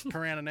one.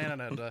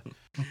 Paranada.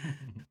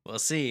 We'll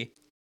see.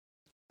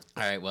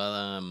 All right.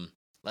 Well,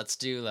 let's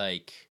do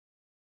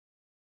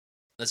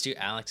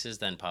Alex's,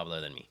 then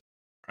Pablo, then me.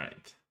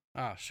 Right.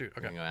 Ah, shoot.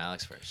 Okay. We're gonna go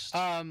Alex first.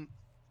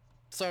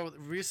 So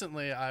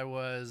recently I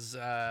was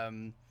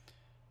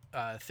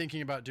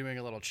thinking about doing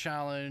a little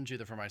challenge,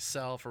 either for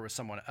myself or with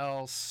someone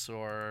else,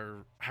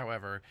 or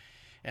however.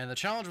 And the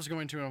challenge was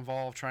going to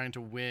involve trying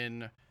to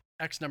win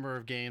X number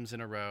of games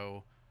in a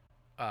row,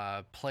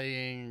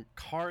 playing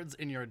cards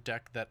in your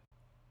deck that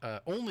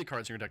only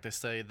cards in your deck that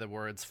say the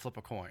words "flip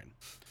a coin."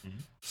 Mm-hmm.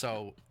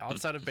 So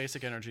outside of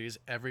basic energies,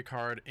 every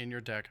card in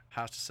your deck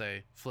has to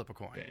say "flip a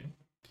coin." Okay.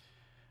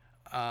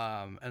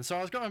 And so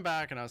I was going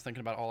back and I was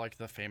thinking about all like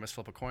the famous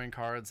flip a coin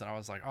cards, and I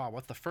was like, oh,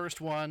 what's the first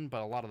one?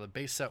 But a lot of the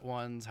base set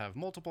ones have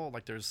multiple,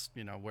 like there's,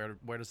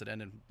 where does it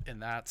end in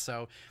that?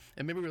 So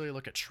it made me really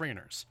look at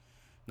trainers.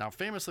 Now,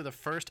 famously, the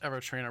first ever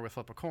trainer with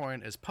flip a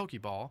coin is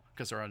Pokeball,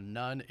 because there are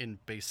none in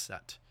base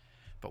set.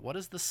 But what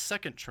is the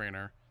second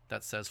trainer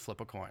that says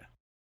flip a coin?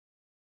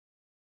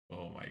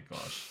 Oh my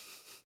gosh.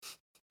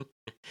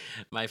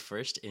 My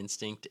first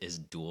instinct is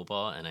Dual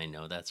Ball, and I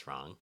know that's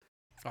wrong.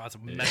 Oh, that's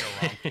mega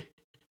wrong.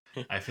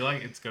 I feel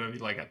like it's gonna be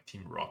like a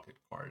Team Rocket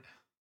card.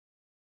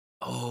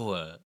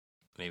 Oh,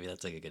 maybe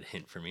that's like a good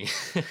hint for me.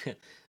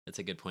 That's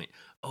a good point.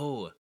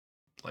 Oh,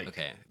 like,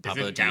 okay.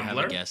 Pablo, do you have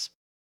a guess?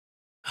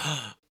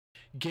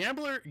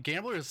 Gambler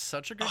is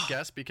such a good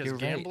guess because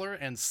Gambler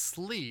and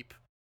Sleep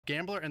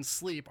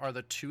are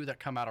the two that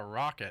come out of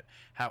Rocket.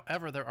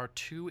 However, there are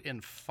two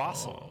in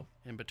Fossil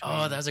in between.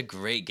 Oh, that was a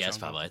great guess,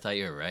 Pablo. I thought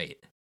you were right.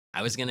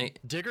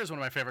 Digger is one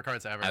of my favorite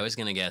cards ever. I was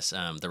gonna guess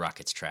the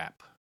Rocket's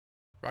Trap.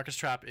 Rocket's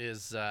Trap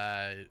is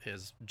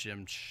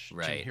Gym Heroes.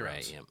 Right.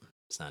 Yep.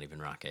 It's not even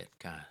Rocket.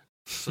 God.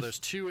 So there's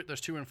two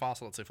in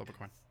Fossil. Let's say flip a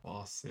coin.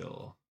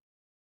 Fossil.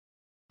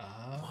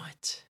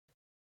 What?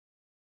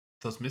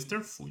 Does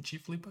Mr. Fuji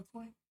flip a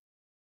coin?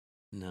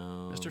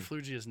 No. Mr.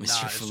 Fuji is Mr.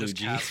 not. Fuji. It's just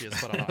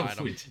Cassius put on an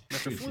item.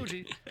 Mr.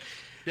 Fuji.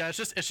 Yeah, it's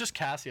just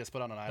Cassius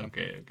put on an item.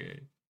 Okay.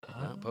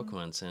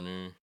 Pokemon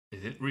Center.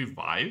 Is it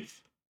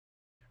Revive?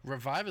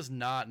 Revive is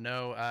not.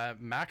 No.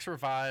 Max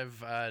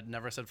Revive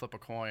never said flip a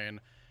coin.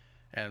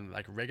 And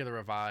like regular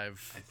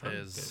Revive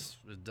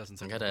it doesn't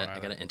say. I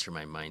gotta enter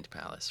my Mind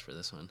Palace for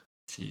this one.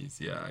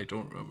 Jeez, yeah, I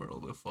don't remember all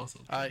the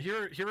fossils.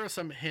 Here are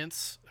some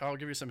hints. I'll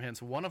give you some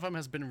hints. One of them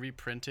has been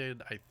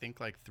reprinted, I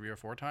think, like 3 or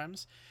 4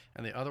 times,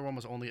 and the other one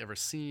was only ever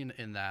seen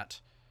in that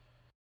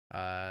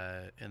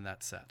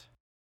set.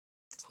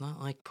 It's not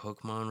like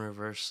Pokemon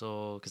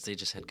Reversal because they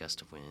just had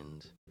Gust of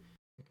Wind.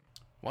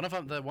 One of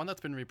them, the one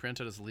that's been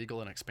reprinted, is legal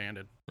and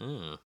expanded.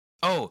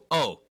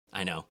 Oh,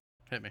 I know.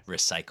 Hit me.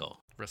 Recycle.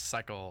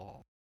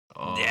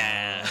 Oh,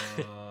 yeah.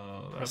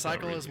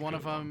 Recycle is one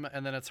of them,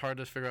 and then it's hard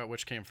to figure out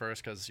which came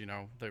first because,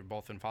 they're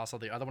both in Fossil.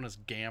 The other one is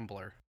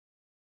Gambler.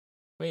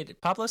 Wait,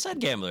 Pablo said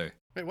Gambler.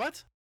 Wait,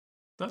 what?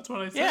 That's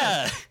what I said.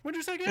 Yeah. When did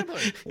you say Gambler?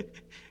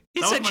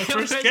 He said Gambler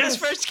was his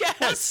first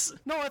guess.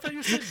 No, I thought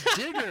you said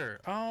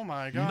Digger. Oh,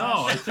 my gosh.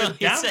 No, I said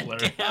Gambler.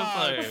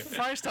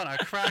 Christ on a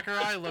cracker.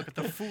 I look at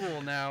the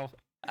fool now.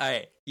 All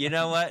right, you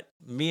know what?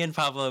 Me and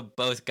Pablo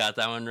both got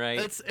that one right.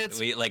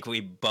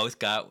 We both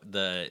got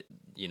the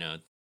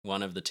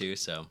one of the two.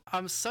 So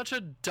I'm such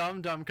a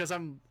dum because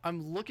I'm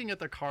looking at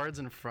the cards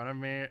in front of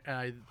me,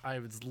 and I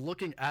was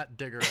looking at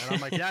Digger, and I'm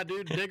like, yeah,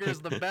 dude, Digger's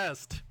the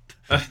best.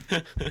 I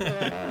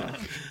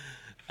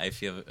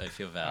feel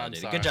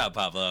validated. Good job,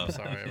 Pablo. I'm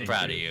sorry. I'm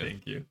proud of you.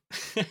 Thank you.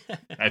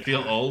 I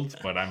feel old,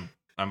 but I'm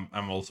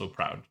also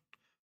proud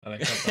that I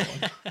got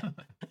that one.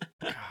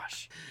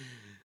 Gosh.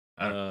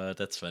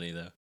 That's funny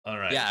though. All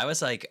right. Yeah, I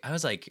was like,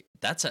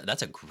 that's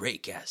a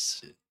great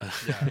guess.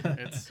 Yeah,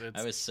 it's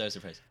I was so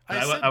surprised.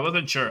 I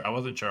wasn't sure. I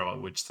wasn't sure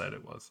on which side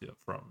it was. Yeah,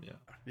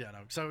 no.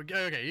 So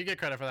okay, you get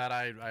credit for that.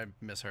 I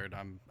misheard.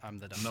 I'm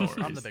the dumb. No worries.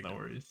 I'm the big. No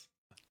worries.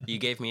 You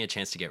gave me a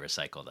chance to get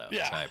recycled though.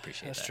 Yeah, so I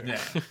appreciate that. True.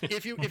 Yeah.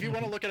 If you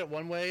want to look at it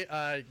one way,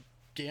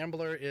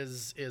 Gambler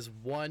is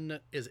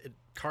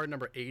card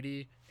number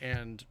 80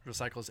 and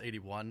Recycle is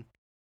 81.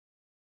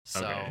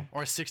 So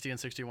or 60 and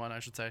 61, I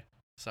should say.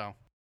 So.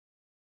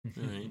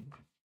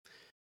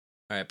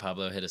 All right,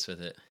 Pablo, hit us with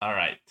it. All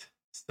right.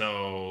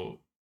 So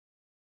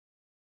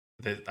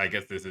I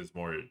guess this is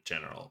more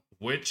general.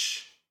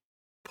 Which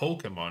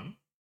Pokemon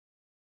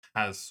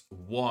has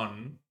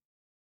won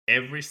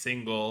every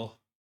single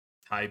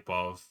type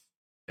of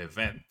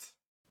event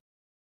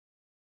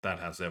that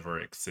has ever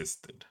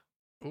existed.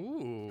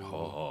 Ooh.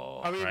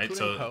 Oh. Are we Right,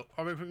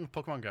 including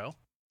Pokemon Go?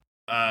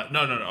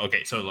 No.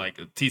 Okay, so like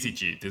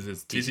TCG. This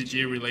is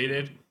TCG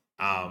related.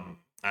 And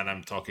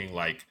I'm talking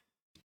like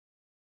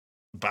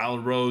Battle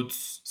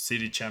Roads,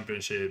 city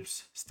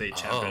championships, state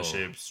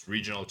championships,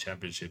 regional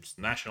championships,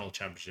 national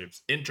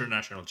championships,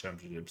 international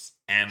championships,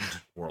 and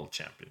world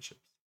championships.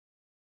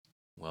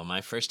 Well,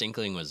 my first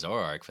inkling was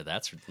Zoroark, but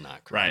that's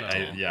not correct.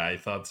 Right. I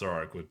thought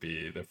Zoroark would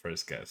be the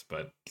first guess,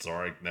 but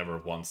Zoroark never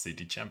won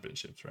city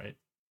championships, right?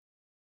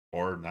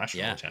 Or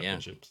national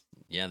championships.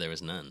 Yeah, there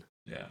was none.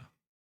 Yeah.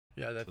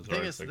 Yeah, the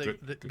thing is,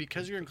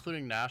 because you're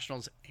including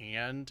nationals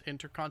and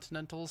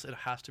intercontinentals, it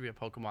has to be a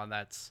Pokemon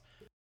that's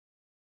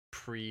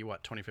pre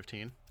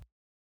 2015.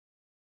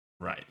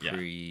 Right.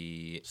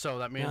 Yeah. So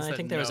that means I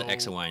think there was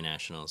X and Y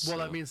nationals. Well,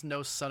 that means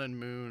no Sun and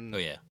Moon. Oh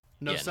yeah.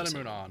 No Sun and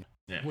Moon on.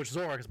 Yeah. Which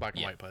Zoroark is black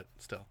and white, but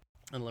still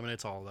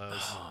eliminates all of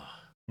those. Oh,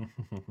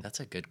 that's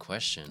a good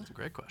question. That's a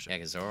great question. Yeah,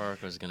 because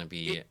Zoroark was going to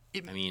be.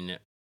 I mean,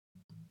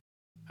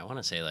 I want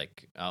to say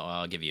like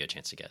I'll give you a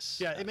chance to guess.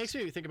 Yeah, it makes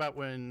me think about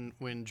when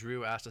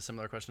Drew asked a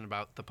similar question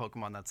about the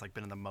Pokemon that's like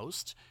been in the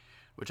most,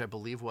 which I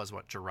believe was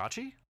what,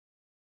 Jirachi.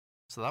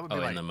 So that would be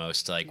in the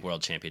most like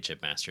World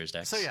Championship Masters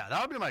decks. So yeah,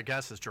 that would be my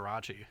guess is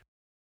Jirachi.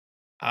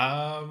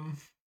 I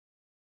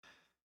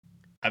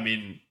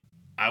mean,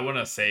 I want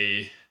to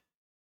say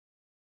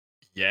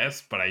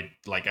yes, but I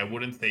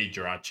wouldn't say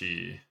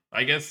Jirachi.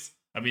 I guess,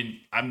 I mean,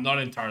 I'm not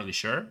entirely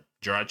sure.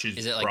 Jirachi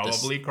is like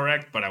probably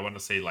correct, but I want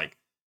to say like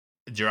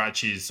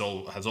Jirachi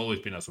has always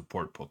been a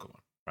support Pokemon,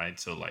 right?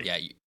 So like, yeah,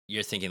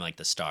 you're thinking like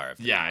the star of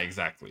it. Yeah,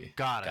 exactly.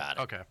 Got it.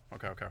 Okay.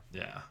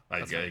 Yeah,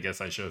 I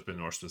guess I should have been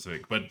more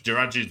specific, but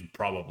Jirachi is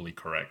probably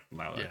correct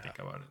now that I think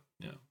about it.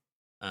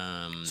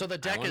 Yeah. So the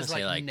deck is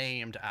like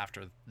named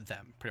after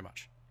them, pretty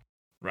much.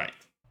 Right.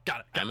 Got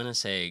it. I'm gonna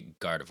say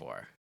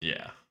Gardevoir.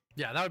 Yeah.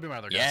 Yeah, that would be my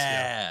other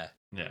guess.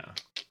 Yeah.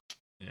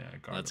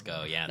 Gardevoir. Let's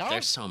go. Yeah, now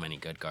there's so many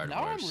good Gardevoirs.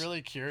 Now I'm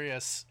really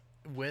curious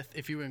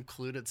if you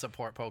included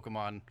support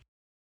Pokemon,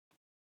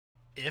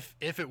 if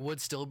it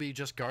would still be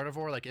just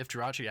Gardevoir, like if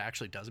Jirachi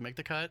actually does make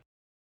the cut.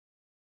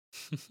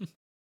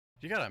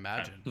 You gotta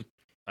imagine.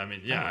 I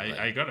mean, yeah,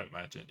 I gotta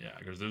imagine, yeah,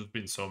 because there's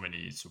been so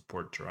many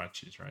support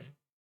Jirachis, right?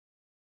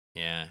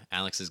 Yeah,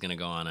 Alex is gonna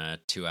go on a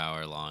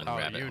 2-hour long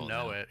rabbit hole. You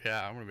know it.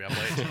 Yeah, I'm gonna be up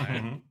late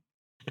tonight.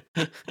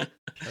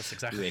 That's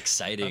exactly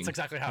exciting. That's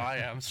exactly how I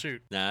am.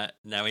 Shoot. Now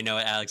we know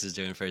what Alex is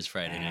doing for his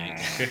Friday night.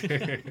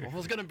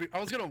 I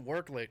was gonna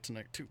work late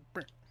tonight too.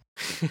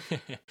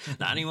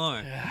 Not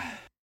anymore. Yeah.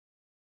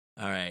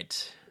 All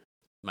right,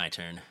 my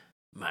turn.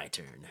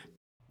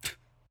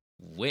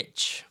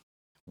 Which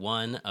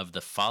one of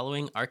the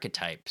following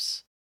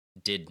archetypes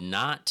did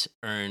not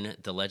earn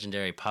the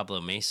legendary Pablo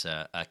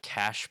Meza a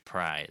cash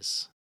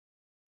prize?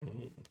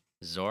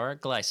 Zora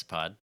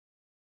Glycopod,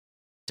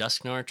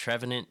 Dusknoir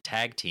Trevenant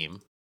Tag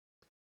Team,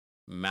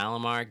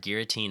 Malamar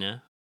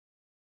Giratina,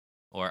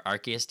 or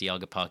Arceus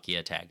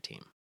Dialga-Palkia Tag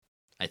Team.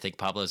 I think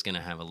Pablo's going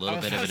to have a little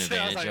bit of an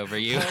advantage over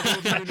you.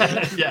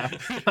 Yeah.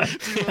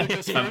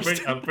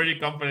 I'm pretty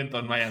confident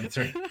on my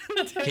answer.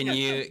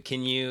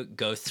 Can you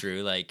go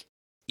through like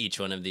each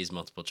one of these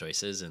multiple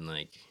choices and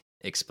like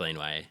explain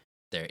why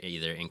they're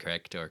either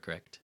incorrect or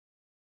correct?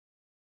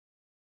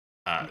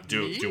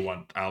 Do you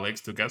want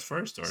Alex to guess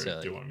first, or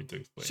do you want me to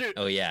explain? Shoot.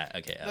 Oh yeah,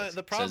 okay.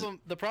 The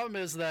problem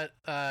is that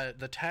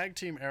the tag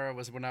team era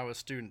was when I was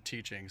student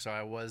teaching, so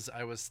I was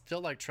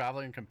still like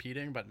traveling and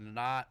competing, but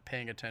not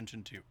paying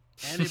attention to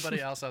anybody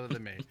else other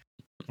than me.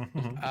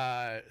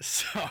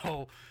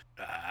 So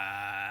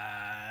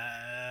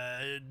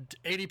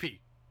ADP.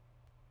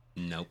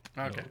 Nope.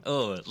 Okay.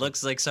 Oh, it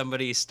looks like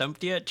somebody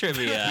stumped you at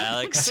trivia,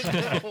 Alex.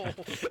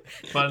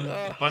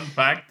 Fun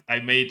fact: I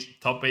made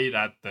top 8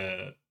 at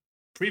the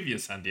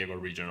previous San Diego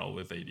regional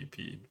with ADP.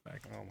 In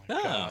fact. Oh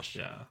my gosh.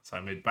 Yeah. So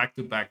I made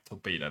back-to-back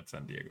top 8 at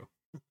San Diego.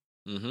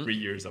 3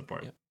 years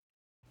apart. Yep.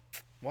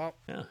 Well.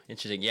 Oh,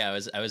 interesting. Yeah,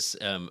 I was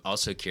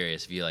also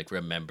curious if you like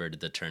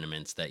remembered the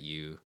tournaments that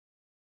you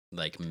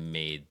like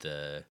won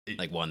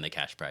the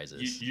cash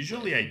prizes.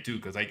 Usually I do,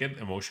 because I get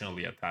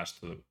emotionally attached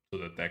to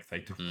the decks I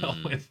do well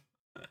with.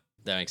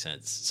 That makes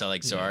sense. So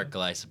like Zoroark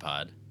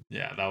Glycopod.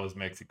 Yeah, that was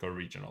Mexico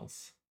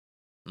regionals.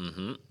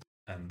 Mm-hmm.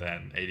 And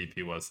then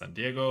ADP was San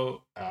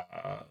Diego.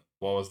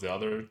 What was the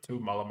other two?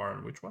 Malamar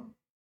and which one?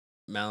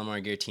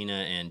 Malamar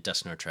Giratina and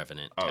Dusknoir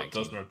Trevenant.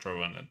 Dusknoir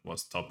Trevenant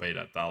was top 8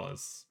 at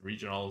Dallas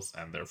regionals,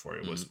 and therefore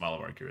it was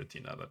Malamar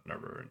Giratina that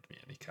never earned me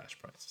any cash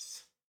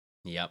prizes.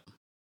 Yep.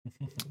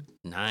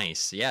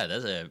 Nice. Yeah,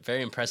 that's a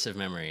very impressive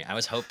memory. I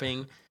was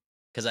hoping,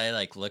 because I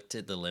like looked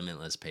at the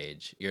Limitless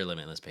page, your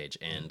Limitless page,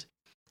 and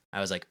I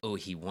was like, oh,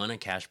 he won a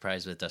cash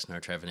prize with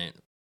Dusknoir Trevenant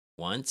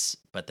once,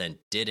 but then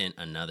didn't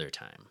another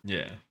time.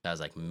 Yeah. So I was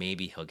like,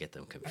 maybe he'll get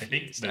them confused. I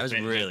think I was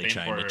really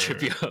trying to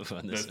trip you up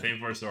on this. The same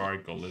for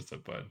Zoroark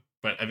Glycopod.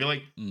 But I feel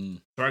like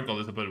Zoroark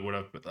Glycopod would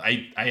have...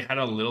 I had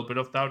a little bit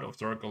of doubt of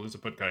Zoroark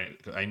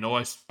Glycopod. I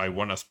know I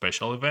won a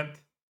special event,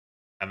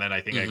 And then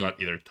I think I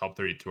got either top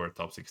 32 or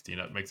top 16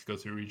 at Mexico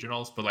City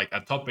Regionals. But like a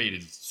top 8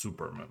 is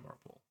super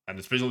memorable. And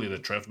especially the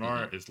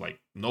Trevnar is like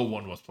no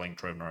one was playing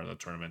Trevnar in the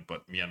tournament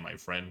but me and my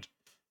friend.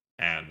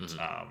 And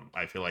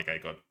I feel like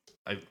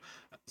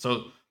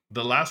so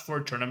the last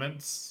 4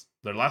 tournaments,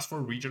 the last 4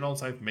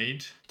 regionals I've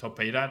made top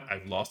 8 at,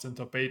 I've lost in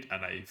top 8,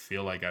 and I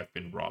feel like I've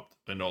been robbed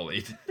in all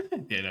 8.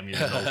 In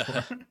all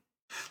 4.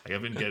 Like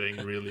I've been getting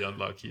really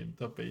unlucky in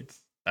top 8.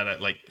 And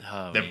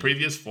the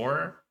previous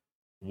 4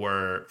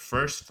 were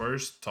first,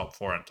 top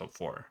 4, and top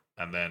 4.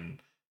 And then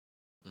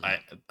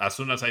as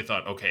soon as I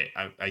thought, okay,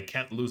 I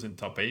can't lose in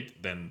top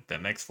 8, then the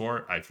next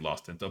 4 I've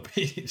lost in top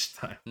 8 each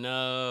time.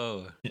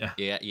 No.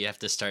 Yeah. You have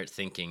to start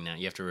thinking now.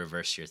 You have to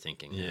reverse your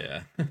thinking.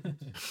 Yeah.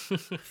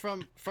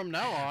 From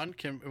now on,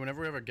 whenever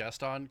we have a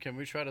guest on, can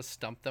we try to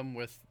stump them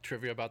with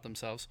trivia about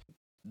themselves?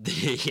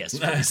 Yes,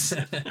 please.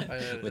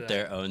 With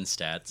their own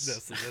stats.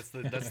 That's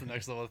the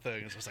next level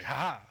thing. It's just like,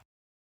 ha.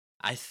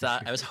 I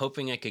was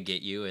hoping I could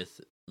get you with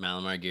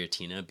Malamar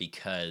Giratina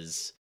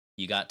because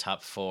you got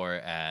top 4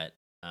 at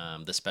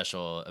the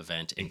special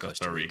event in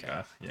Costa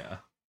Rica. Yeah.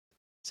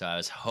 So I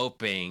was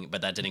hoping,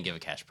 but that didn't give a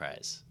cash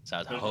prize. So I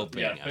was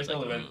hoping. Yeah, I was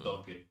special like, event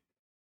don't give.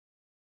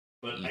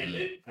 But I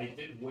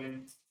did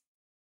win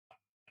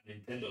a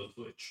Nintendo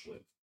Switch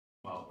with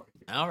Malamar.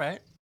 All right.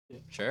 Yeah.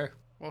 Sure.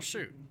 Well,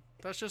 shoot.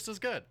 That's just as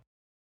good.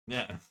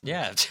 Yeah.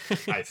 Yeah.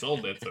 I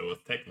sold it, so it was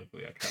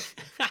technically a cash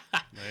prize.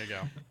 There you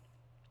go.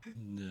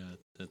 No,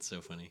 that's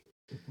so funny.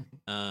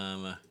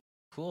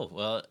 Cool.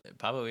 Well,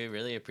 Pablo, we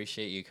really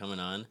appreciate you coming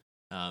on.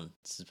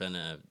 This has been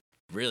a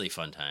really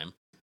fun time.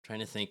 I'm trying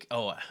to think.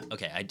 Oh,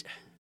 okay.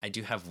 I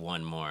do have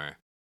one more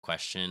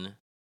question.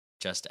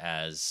 Just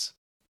as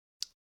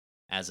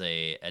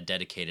a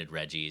dedicated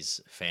Reggies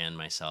fan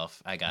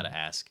myself, I gotta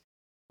ask,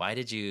 why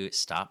did you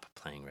stop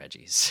playing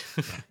Reggies?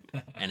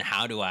 And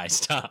how do I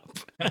stop?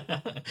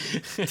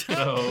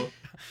 So,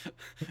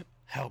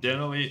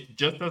 generally,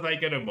 just as I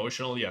get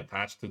emotionally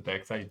attached to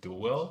decks I do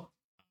well,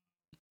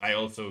 I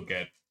also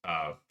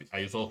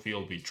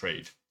feel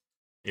betrayed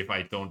if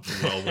I don't do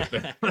well with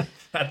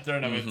that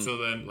tournament. So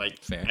then,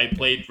 Fair. I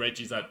played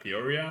Reggies at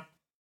Peoria,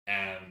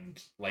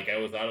 and I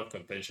was out of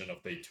contention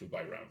of day 2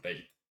 by round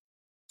 8.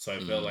 So I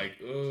felt like,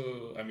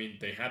 oh, I mean,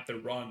 they had the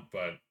run,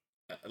 but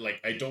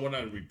I don't want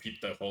to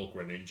repeat the whole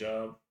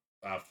Greninja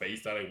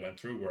phase that I went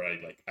through, where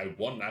I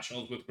won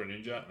nationals with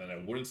Greninja, and then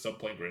I wouldn't stop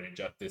playing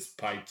Greninja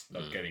despite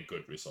not getting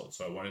good results.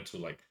 So I wanted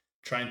to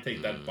try and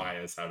take that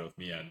bias out of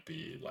me and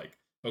be like,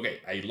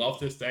 okay, I love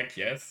this deck,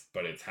 yes,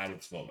 but it's had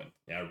its moment.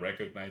 Yeah, I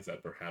recognize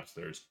that perhaps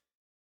there's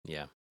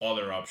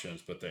other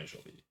options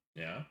potentially.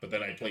 Yeah, but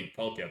then I played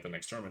Palkia at the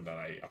next tournament, and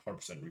I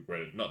 100%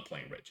 regretted not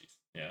playing Reggies.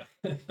 Yeah.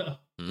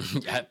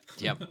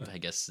 Yep. I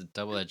guess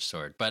double-edged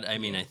sword, but I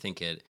mean, I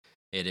think it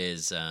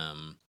is.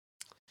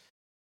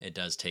 It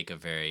does take a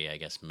very, I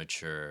guess,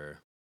 mature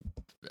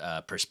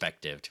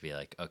perspective to be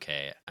like,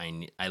 okay,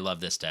 I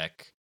love this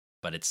deck,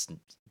 but it's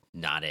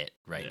not it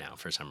now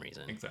for some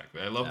reason.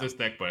 Exactly. I love this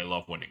deck, but I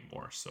love winning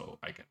more, so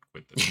I can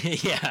quit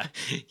this.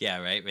 Yeah,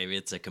 right. Maybe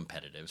it's a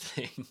competitive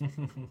thing.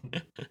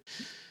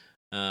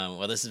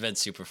 Well, this has been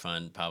super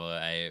fun, Pablo.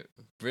 I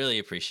really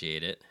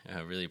appreciate it.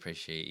 I really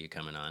appreciate you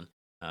coming on.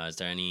 Is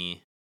there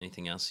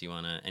anything else you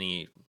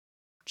any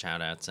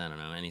shout outs? I don't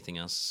know. Anything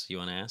else you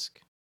want to ask?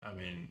 I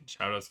mean,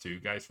 shout outs to you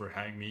guys for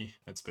having me.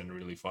 It's been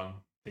really fun.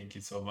 Thank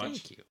you so much.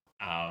 Thank you.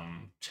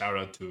 Shout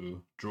out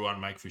to Drew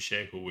and Mike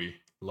Fouché, who we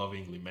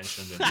lovingly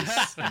mentioned in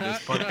this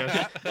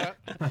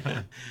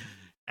podcast.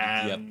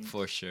 Yep,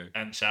 for sure.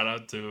 And shout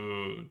out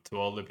to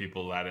all the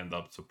people that end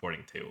up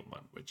supporting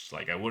Tablemon, which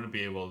I wouldn't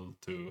be able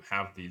to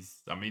have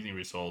these amazing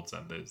results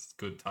and this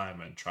good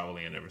time and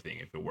traveling and everything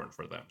if it weren't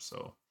for them.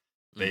 So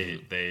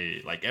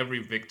they every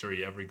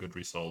victory, every good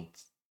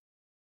result,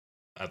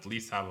 at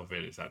least half of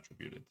it is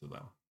attributed to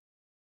them.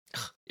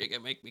 You're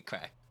gonna make me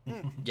cry.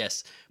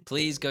 Yes,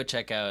 please go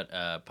check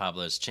out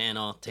Pablo's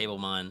channel,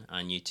 Tablemon,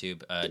 on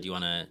YouTube. Do you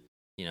want to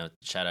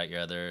shout out your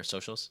other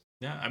socials?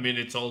 Yeah, I mean,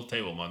 it's all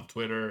Tablemon.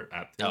 Twitter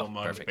at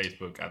Tablemon,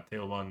 Facebook at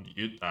Tablemon.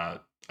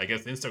 I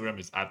guess Instagram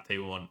is at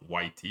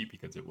TablemonYT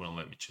because it wouldn't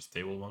let me choose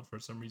Tablemon for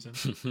some reason.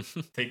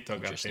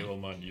 TikTok at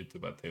Tablemon,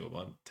 YouTube at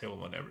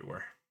Tablemon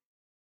everywhere.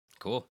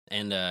 Cool.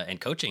 And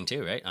coaching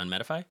too, right? On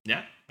Metafy?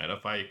 Yeah,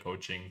 Metafy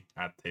coaching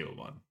at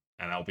Tablemon.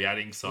 And I'll be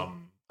adding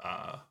some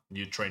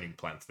new training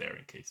plans there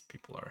in case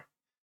people are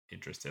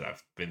interested.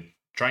 I've been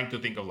trying to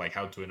think of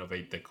how to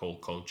innovate the whole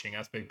coaching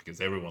aspect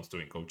because everyone's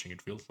doing coaching,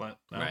 it feels like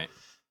now. Right.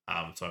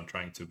 So I'm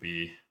trying to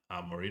be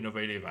more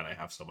innovative, and I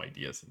have some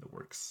ideas in the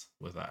works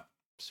with that.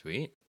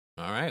 Sweet.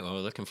 All right. Well, we're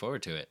looking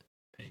forward to it.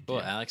 Thank you.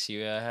 Alex,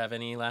 you have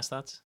any last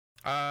thoughts?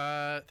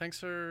 Thanks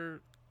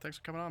for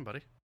coming on, buddy.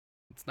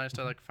 It's nice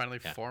to finally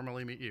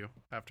formally meet you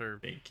after.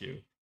 Thank you.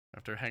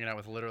 After hanging out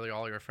with literally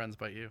all your friends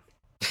but you.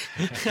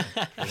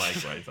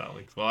 Likewise,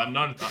 Alex. Well, I'm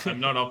not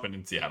often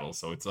in Seattle,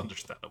 so it's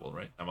understandable,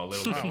 right? I'm a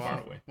little bit far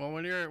away. Well,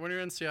 when you're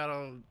in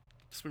Seattle,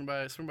 swing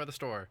by the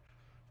store.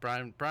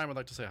 Brian would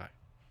like to say hi.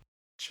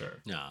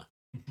 Sure. Yeah.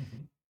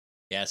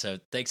 Yeah, so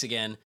thanks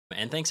again.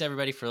 And thanks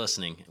everybody for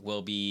listening.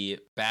 We'll be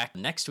back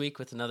next week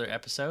with another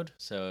episode.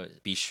 So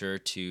be sure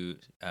to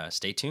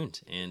stay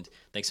tuned. And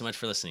thanks so much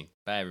for listening.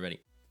 Bye,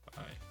 everybody.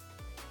 Bye.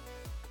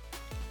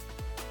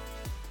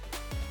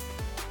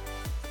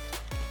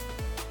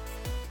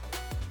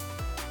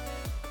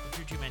 The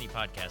Drew Too Many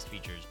podcast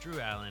features Drew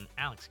Allen,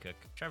 Alex Cook,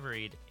 Trevor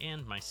Reed,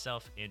 and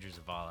myself, Andrew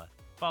Zavala.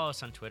 Follow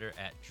us on Twitter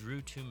at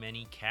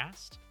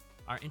DrewTooManyCast.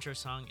 Our intro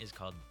song is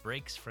called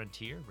Breaks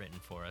Frontier, written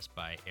for us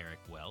by Eric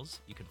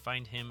Wells. You can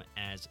find him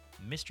as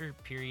Mr.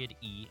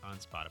 E on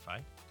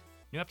Spotify.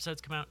 New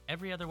episodes come out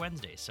every other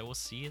Wednesday, so we'll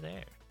see you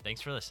there.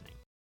 Thanks for listening.